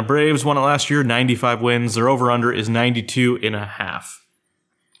 Atlanta Braves won it last year, 95 wins. Their over-under is 92.5.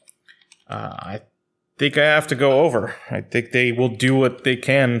 I think I have to go over. I think they will do what they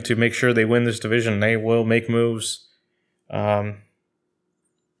can to make sure they win this division. They will make moves.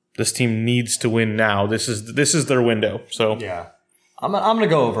 This team needs to win now. This is their window. So yeah, I'm gonna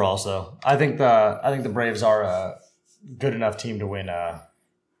go over also. I think the Braves are a good enough team to win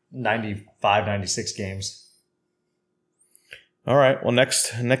 95, 96 games. All right. Well,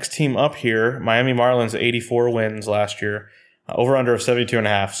 next team up here, Miami Marlins, 84 wins last year, over under of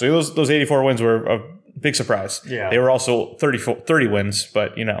 72.5. So those 84 wins were a big surprise. Yeah, they were also 30 wins,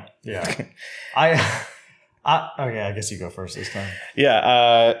 but you know. Yeah, okay, I guess you go first this time.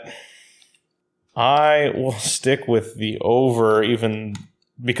 Yeah, I will stick with the over, even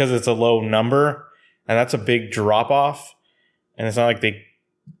because it's a low number, and that's a big drop off. And it's not like they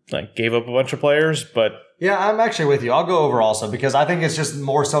gave up a bunch of players, but yeah, I'm actually with you. I'll go over also because I think it's just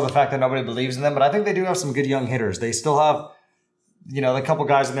more so the fact that nobody believes in them. But I think they do have some good young hitters. They still have, a couple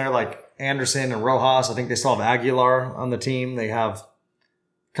guys in there like Anderson and Rojas. I think they still have Aguilar on the team. They have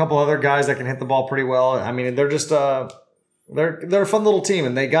a couple other guys that can hit the ball pretty well. I mean, they're just they're a fun little team,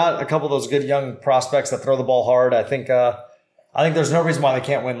 and they got a couple of those good young prospects that throw the ball hard. I think there's no reason why they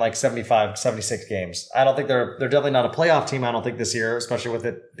can't win like 75, 76 games. I don't think they're definitely not a playoff team. I don't think this year, especially with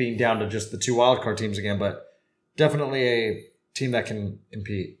it being down to just the 2 wildcard teams again, but definitely a team that can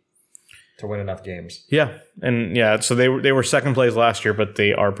compete to win enough games. Yeah, and yeah, so they were second place last year, but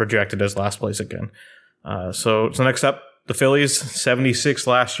they are projected as last place again. So next up, the Phillies, 76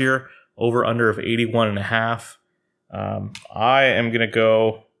 last year, over under of 81.5. I am going to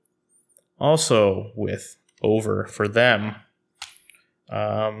go also with over for them.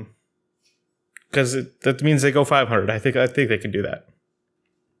 Because that means they go 500. I think they can do that.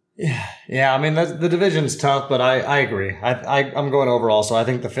 Yeah, Yeah, I mean, the division's tough, but I agree. I'm going over also. I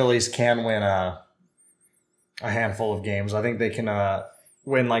think the Phillies can win a handful of games. I think they can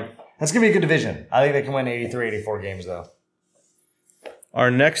win, that's going to be a good division. I think they can win 83, 84 games, though.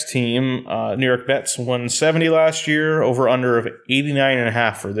 Our next team, New York Mets, won 70 last year, over under of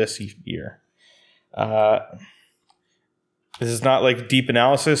 89.5 for this year. This is not deep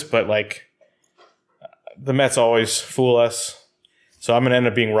analysis, but the Mets always fool us. So I'm going to end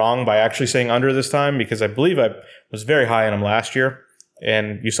up being wrong by actually saying under this time because I believe I was very high on them last year,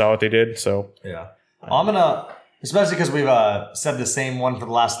 and you saw what they did. So yeah, I'm going to, especially because we've said the same one for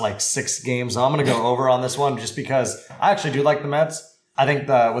the last 6 games. So I'm going to go over on this one just because I actually do like the Mets. I think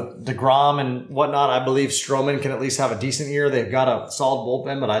with DeGrom and whatnot, I believe Stroman can at least have a decent year. They've got a solid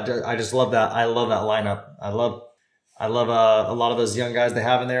bullpen, but I just love that. I love that lineup. I love a lot of those young guys they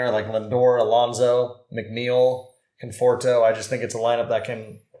have in there, like Lindor, Alonso, McNeil, Conforto. I just think it's a lineup that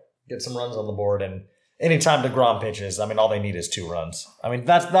can get some runs on the board. And anytime DeGrom pitches, I mean, all they need is 2 runs. I mean,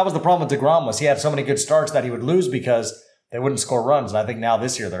 that was the problem with DeGrom was he had so many good starts that he would lose because they wouldn't score runs. And I think now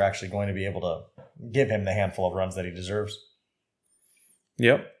this year they're actually going to be able to give him the handful of runs that he deserves.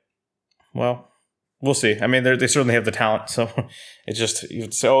 Yep. Well, we'll see. I mean, they certainly have the talent. So it's just,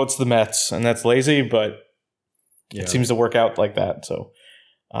 you'd say, it's the Mets, and that's lazy, but it seems to work out like that. So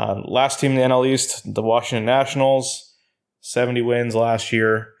last team in the NL East, the Washington Nationals, 70 wins last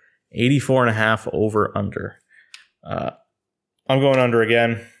year, 84.5 over under. I'm going under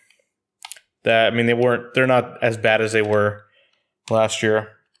again. They're not as bad as they were last year,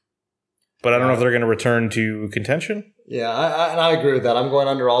 but I don't know if they're going to return to contention. Yeah, I agree with that. I'm going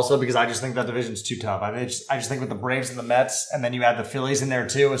under also because I just think that division's too tough. I just think with the Braves and the Mets, and then you add the Phillies in there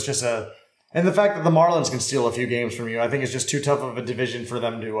too, it's just and the fact that the Marlins can steal a few games from you, I think it's just too tough of a division for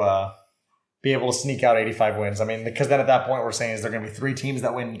them to be able to sneak out 85 wins. I mean, because then at that point we're saying is there going to be 3 teams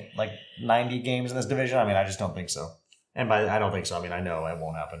that win 90 games in this division? I mean, I just don't think so. And I don't think so. I mean, I know it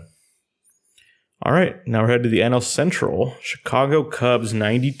won't happen. All right, now we're headed to the NL Central. Chicago Cubs,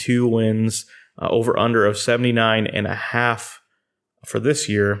 92 wins, over under of 79.5 for this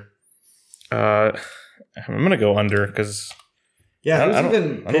year. I'm going to go under because I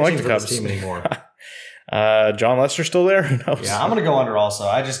don't like the Cubs this team anymore. John Lester still there? Who knows? Yeah, I'm going to go under also.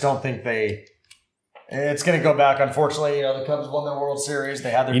 I just don't think it's going to go back. Unfortunately, the Cubs won their World Series. They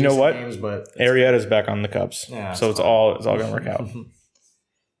had their decent games, but Arietta's back on the Cubs, so it's all going to work out.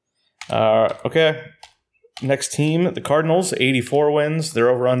 Okay. Next team, the Cardinals, 84 wins. Their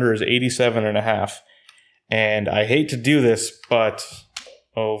over-under is 87.5. And I hate to do this, but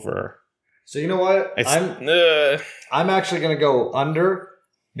over. So you know what? I'm actually going to go under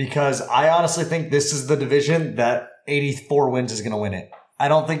because I honestly think this is the division that 84 wins is going to win it. I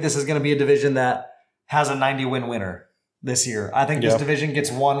don't think this is going to be a division that has a 90-win winner this year. I think this division gets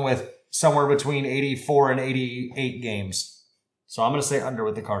won with somewhere between 84 and 88 games. So I'm going to say under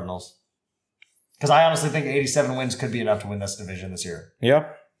with the Cardinals. Because I honestly think 87 wins could be enough to win this division this year.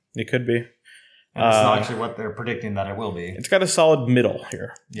 Yeah, it could be. And it's not actually what they're predicting that it will be. It's got a solid middle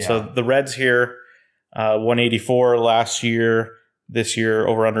here. Yeah. So the Reds here, 184 last year. This year,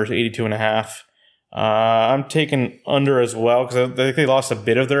 over-under is 82.5. I'm taking under as well because I think they lost a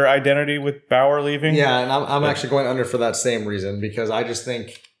bit of their identity with Bauer leaving. Yeah, and I'm actually going under for that same reason because I just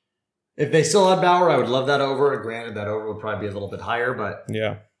think if they still had Bauer, I would love that over. Granted, that over would probably be a little bit higher, but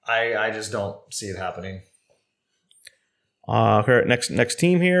yeah. I just don't see it happening. Okay, next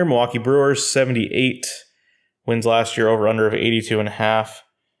team here, Milwaukee Brewers, 78 wins last year, over under of 82.5.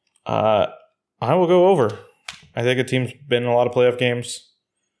 I will go over. I think the team's been in a lot of playoff games.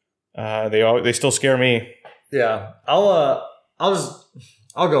 They still scare me. Yeah, I'll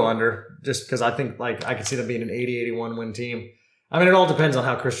go under just because I think I can see them being an 80-81 win team. I mean, it all depends on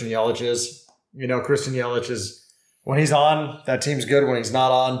how Christian Yelich is. Christian Yelich is. When he's on, that team's good. When he's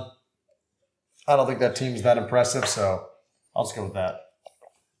not on, I don't think that team's that impressive. So I'll just go with that.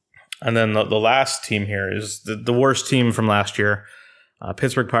 And then the last team here is the worst team from last year.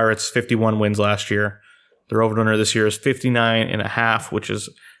 Pittsburgh Pirates, 51 wins last year. Their over-under this year is 59.5, which is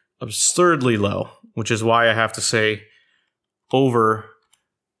absurdly low, which is why I have to say over,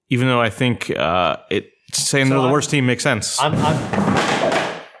 even though I think saying they're the worst team makes sense.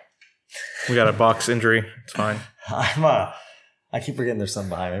 We got a box injury. It's fine. I keep forgetting there's something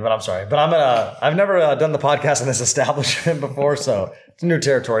behind me, but I'm sorry. But I've never done the podcast in this establishment before, so it's new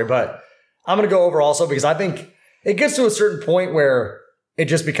territory. But I'm going to go over also because I think it gets to a certain point where it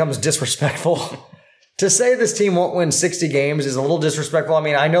just becomes disrespectful. To say this team won't win 60 games is a little disrespectful. I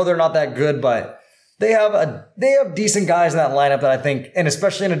mean, I know they're not that good, but they have decent guys in that lineup that I think, and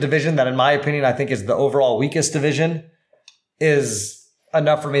especially in a division that, in my opinion, I think is the overall weakest division, is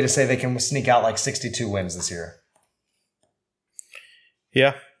enough for me to say they can sneak out like 62 wins this year.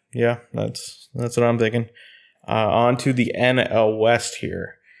 Yeah, that's what I'm thinking. On to the NL West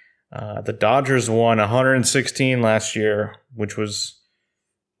here. The Dodgers won 116 last year, which would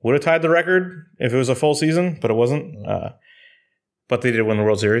have tied the record if it was a full season, but it wasn't. But they did win the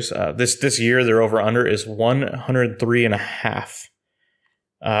World Series. This year, their over-under is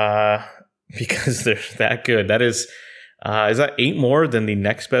 103.5. Because they're that good. That is that 8 more than the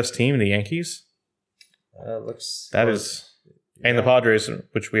next best team, the Yankees? And the Padres,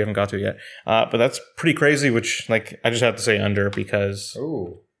 which we haven't got to yet. But that's pretty crazy, which I just have to say under because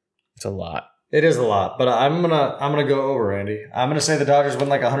it's a lot. It is a lot, but I'm gonna go over, Andy. I'm gonna say the Dodgers win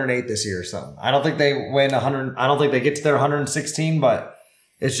like 108 this year or something. I don't think they win 100. I don't think they get to their 116, but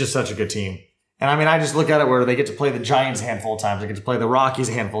it's just such a good team. And I mean, I just look at it where they get to play the Giants a handful of times, they get to play the Rockies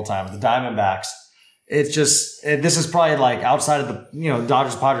a handful of times, the Diamondbacks. It's just this is probably like outside of the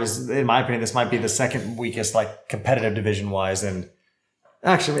Dodgers Padres. In my opinion, this might be the second weakest like competitive division wise, and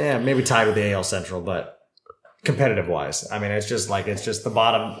actually, maybe tied with the AL Central, but competitive wise, I mean, it's just the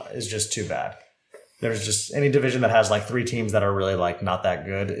bottom is just too bad. There's just any division that has like 3 teams that are really like not that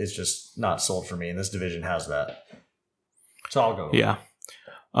good is just not sold for me, and this division has that. So I'll go. Yeah.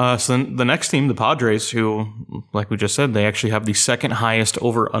 So then the next team, the Padres, who, like we just said, they actually have the second highest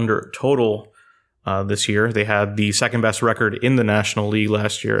over-under total this year. They had the second best record in the National League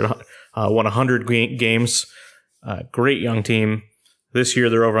last year. Won 100 games. Great young team. This year,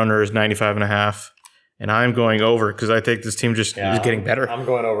 their over-under is 95.5. And I'm going over because I think this team just is getting better. I'm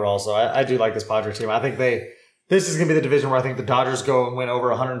going over also. I do like this Padres team. I think this is going to be the division where I think the Dodgers go and win over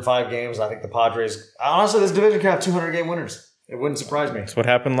 105 games. I think the Padres, honestly, this division can have 200-game winners. It wouldn't surprise me. That's what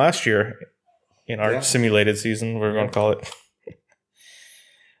happened last year in our simulated season, we're going to call it.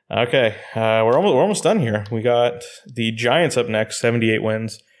 Okay, we're almost done here. We got the Giants up next, 78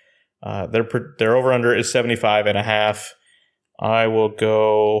 wins. Their over-under is 75.5.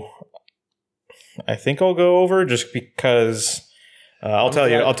 I think I'll go over just because I'll tell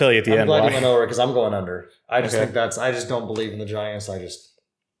you at the end. I'm glad you went over because I'm going under. I just think I just don't believe in the Giants. I just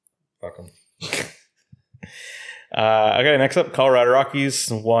fuck them. Okay, next up, Colorado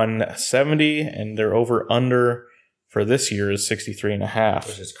Rockies won 70, and their over-under for this year is 63.5.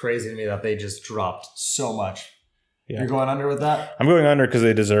 Which is crazy to me that they just dropped so much. Yeah. You're going under with that? I'm going under because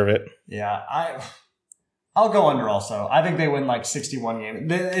they deserve it. Yeah, I'll go under also. I think they win like 61 games.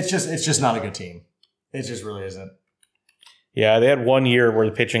 It's just not a good team. It just really isn't. Yeah, they had 1 year where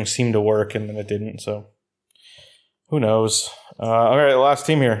the pitching seemed to work, and then it didn't, so who knows. All right, the last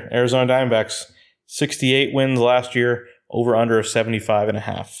team here, Arizona Diamondbacks. 68 wins last year, over under of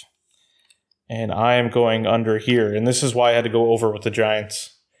 75.5. And I am going under here. And this is why I had to go over with the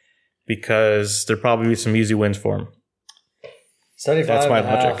Giants, because there'll probably be some easy wins for them. 75. That's my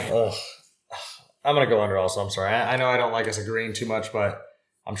logic. I'm going to go under also. I'm sorry. I know I don't like us agreeing too much, but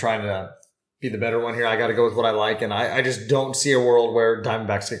I'm trying to be the better one here. I got to go with what I like. And I just don't see a world where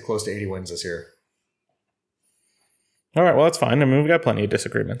Diamondbacks get close to 80 wins this year. All right, well, that's fine. I mean, we've got plenty of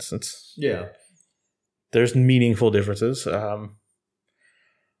disagreements. There's meaningful differences. All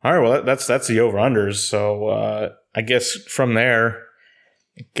right, well, that's the over-unders. So I guess from there,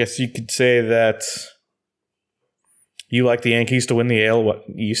 I guess you could say that you like the Yankees to win the AL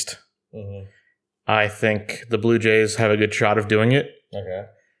East. Mm-hmm. I think the Blue Jays have a good shot of doing it. Okay.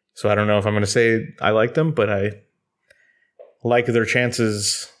 So I don't know if I'm going to say I like them, but I like their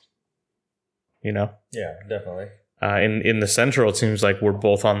chances, Yeah, definitely. In the Central, it seems like we're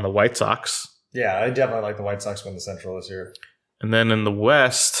both on the White Sox. Yeah, I definitely like the White Sox win the Central this year. And then in the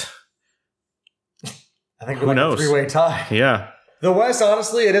West, I think we're like a 3-way tie. Yeah. The West,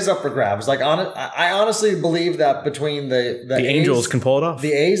 honestly, it is up for grabs. I honestly believe that between the Angels can pull it off.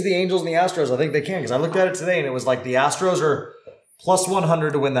 The A's, the Angels, and the Astros, I think they can. Because I looked at it today, and it was like the Astros are plus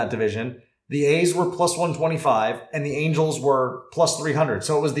 100 to win that division. The A's were plus 125, and the Angels were plus 300.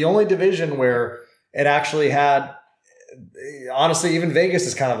 So it was the only division where it actually had... Honestly, even Vegas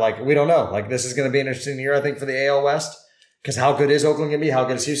is kind of like, we don't know. Like, this is going to be an interesting year, I think, for the AL West. Because how good is Oakland going to be? How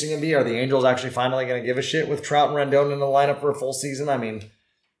good is Houston going to be? Are the Angels actually finally going to give a shit with Trout and Rendon in the lineup for a full season? I mean,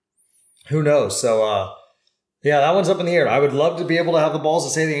 who knows? So, that one's up in the air. I would love to be able to have the balls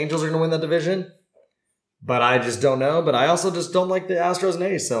to say the Angels are going to win that division. But I just don't know. But I also just don't like the Astros and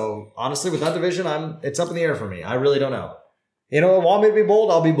A's. So, honestly, with that division, it's up in the air for me. I really don't know. Want me to be bold?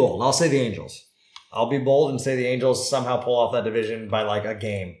 I'll be bold. I'll say the Angels. I'll be bold and say the Angels somehow pull off that division by like a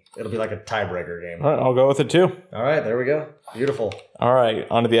game. It'll be like a tiebreaker game. All right, I'll go with it too. All right, there we go. Beautiful. All right,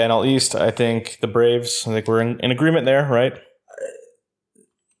 on to the NL East. I think the Braves, we're in agreement there, right?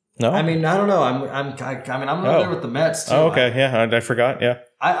 No? I mean, I don't know. I'm there with the Mets too. Oh, okay. Yeah, I forgot. Yeah.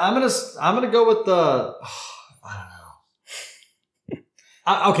 I'm gonna go with the. I don't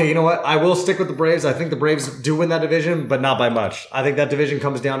know. Okay, you know what? I will stick with the Braves. I think the Braves do win that division, but not by much. I think that division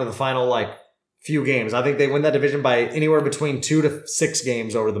comes down to the final few games. I think they win that division by anywhere between 2 to 6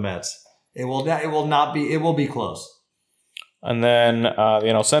 games over the Mets. It will be close. And then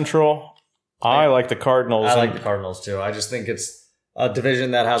Central. I like the Cardinals. I like the Cardinals too. I just think it's a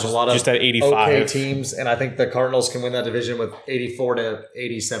division that has a lot of just at 85 okay teams, and I think the Cardinals can win that division with 84 to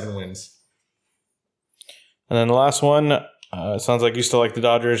 87 wins. And then the last one, it sounds like you still like the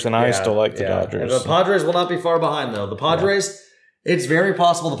Dodgers, and I still like the Dodgers. And the Padres will not be far behind, though. The Padres, it's very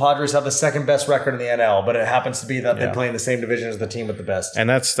possible the Padres have the second best record in the NL, but it happens to be that they play in the same division as the team with the best. And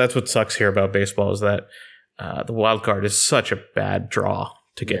that's what sucks here about baseball is that the wild card is such a bad draw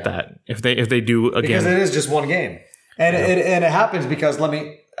to get that. If they do again, because it is just one game. And it happens because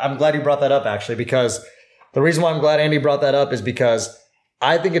I'm glad you brought that up, actually, because the reason why I'm glad Andy brought that up is because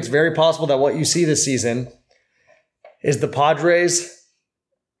I think it's very possible that what you see this season is the Padres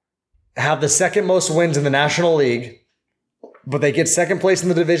have the second most wins in the National League, but they get second place in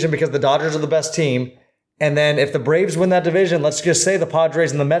the division because the Dodgers are the best team. And then if the Braves win that division, let's just say the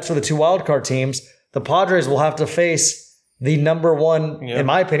Padres and the Mets are the 2 wildcard teams, the Padres will have to face the number one, in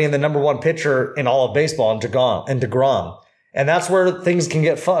my opinion, the number 1 pitcher in all of baseball, and DeGrom. And that's where things can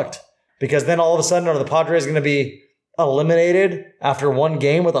get fucked. Because then all of a sudden, are the Padres going to be eliminated after one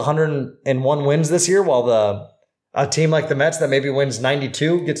game with 101 wins this year, while a team like the Mets that maybe wins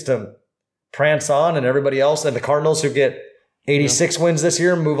 92 gets to prance on, and everybody else, and the Cardinals who get 86 wins this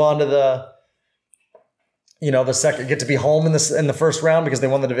year move on to the second, get to be home in the first round because they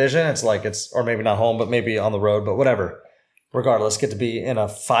won the division. Or maybe not home, but maybe on the road, but whatever. Regardless, get to be in a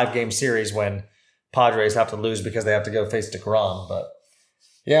 5-game series when Padres have to lose because they have to go face DeGrom. But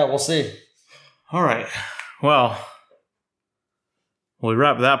yeah, we'll see. All right. Well, we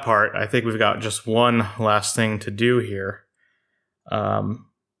wrap that part. I think we've got just one last thing to do here.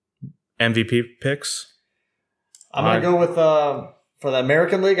 MVP picks. I'm going to go with for the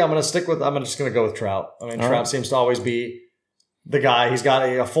American League. I'm just going to go with Trout. I mean, Trout seems to always be the guy. He's got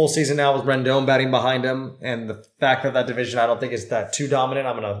a full season now with Rendon batting behind him, and the fact that division I don't think is that too dominant.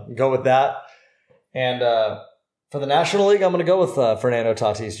 I'm going to go with that. And for the National League, I'm going to go with Fernando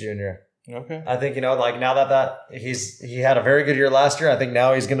Tatis Jr. Okay. I think now that he had a very good year last year, I think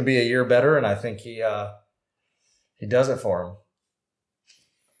now he's going to be a year better, and I think he does it for him.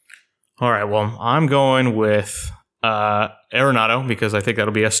 All right. Well, I'm going with Arenado because I think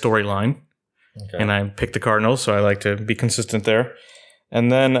that'll be a storyline. Okay. And I picked the Cardinals, so I like to be consistent there.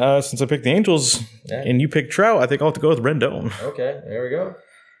 And then since I picked the Angels and you picked Trout, I think I'll have to go with Rendon. Okay, there we go.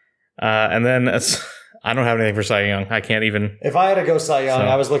 And then I don't have anything for Cy Young. I can't even. If I had to go Cy Young,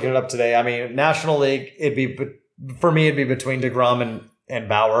 I was looking it up today. I mean, National League, it'd be between DeGrom and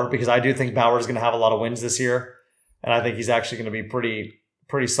Bauer, because I do think Bauer is going to have a lot of wins this year, and I think he's actually going to be pretty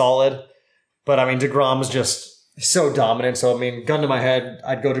solid. But I mean, DeGrom is just so dominant. So I mean, gun to my head,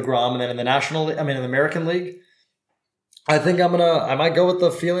 I'd go DeGrom, and then in the American League, I think I might go with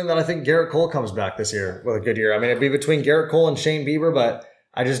the feeling that I think Garrett Cole comes back this year with a good year. I mean, it'd be between Garrett Cole and Shane Bieber, but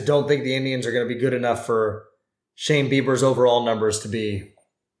I just don't think the Indians are going to be good enough for Shane Bieber's overall numbers to be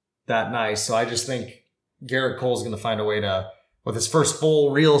that nice. So I just think Garrett Cole is going to find a way to, with his first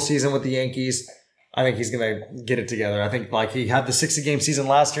full real season with the Yankees, I think he's going to get it together. I think he had the 60-game season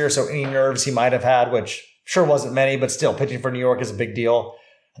last year, so any nerves he might have had, which sure wasn't many, but still pitching for New York is a big deal.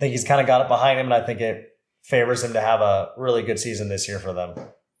 I think he's kind of got it behind him, and I think it favors him to have a really good season this year for them.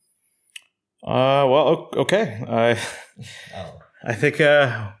 Well, okay. I think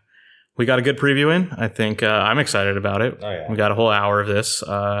we got a good preview in. I think I'm excited about it. Oh, yeah. We got a whole hour of this.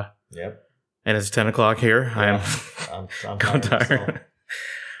 Yep. And it's 10 o'clock here. Yeah. I'm tired.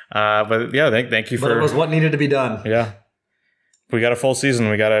 But yeah, thank you for. But it was what needed to be done. Yeah, we got a full season.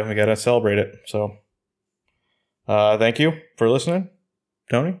 We gotta celebrate it. So, thank you for listening,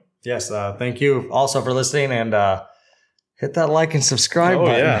 Tony. Yes, thank you also for listening, and hit that like and subscribe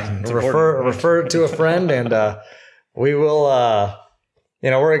button. Yeah, refer it to a friend, and we will.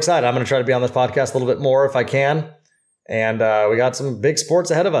 We're excited. I'm going to try to be on this podcast a little bit more if I can. And we got some big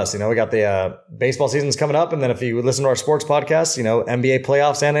sports ahead of us. We got the baseball season's coming up. And then if you listen to our sports podcast, NBA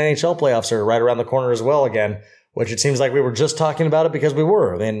playoffs and NHL playoffs are right around the corner as well again, which it seems like we were just talking about it because we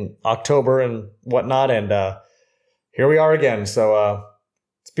were in October and whatnot. And here we are again. So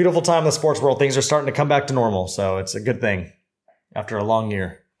it's a beautiful time in the sports world. Things are starting to come back to normal. So it's a good thing after a long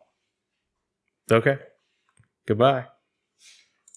year. Okay. Goodbye.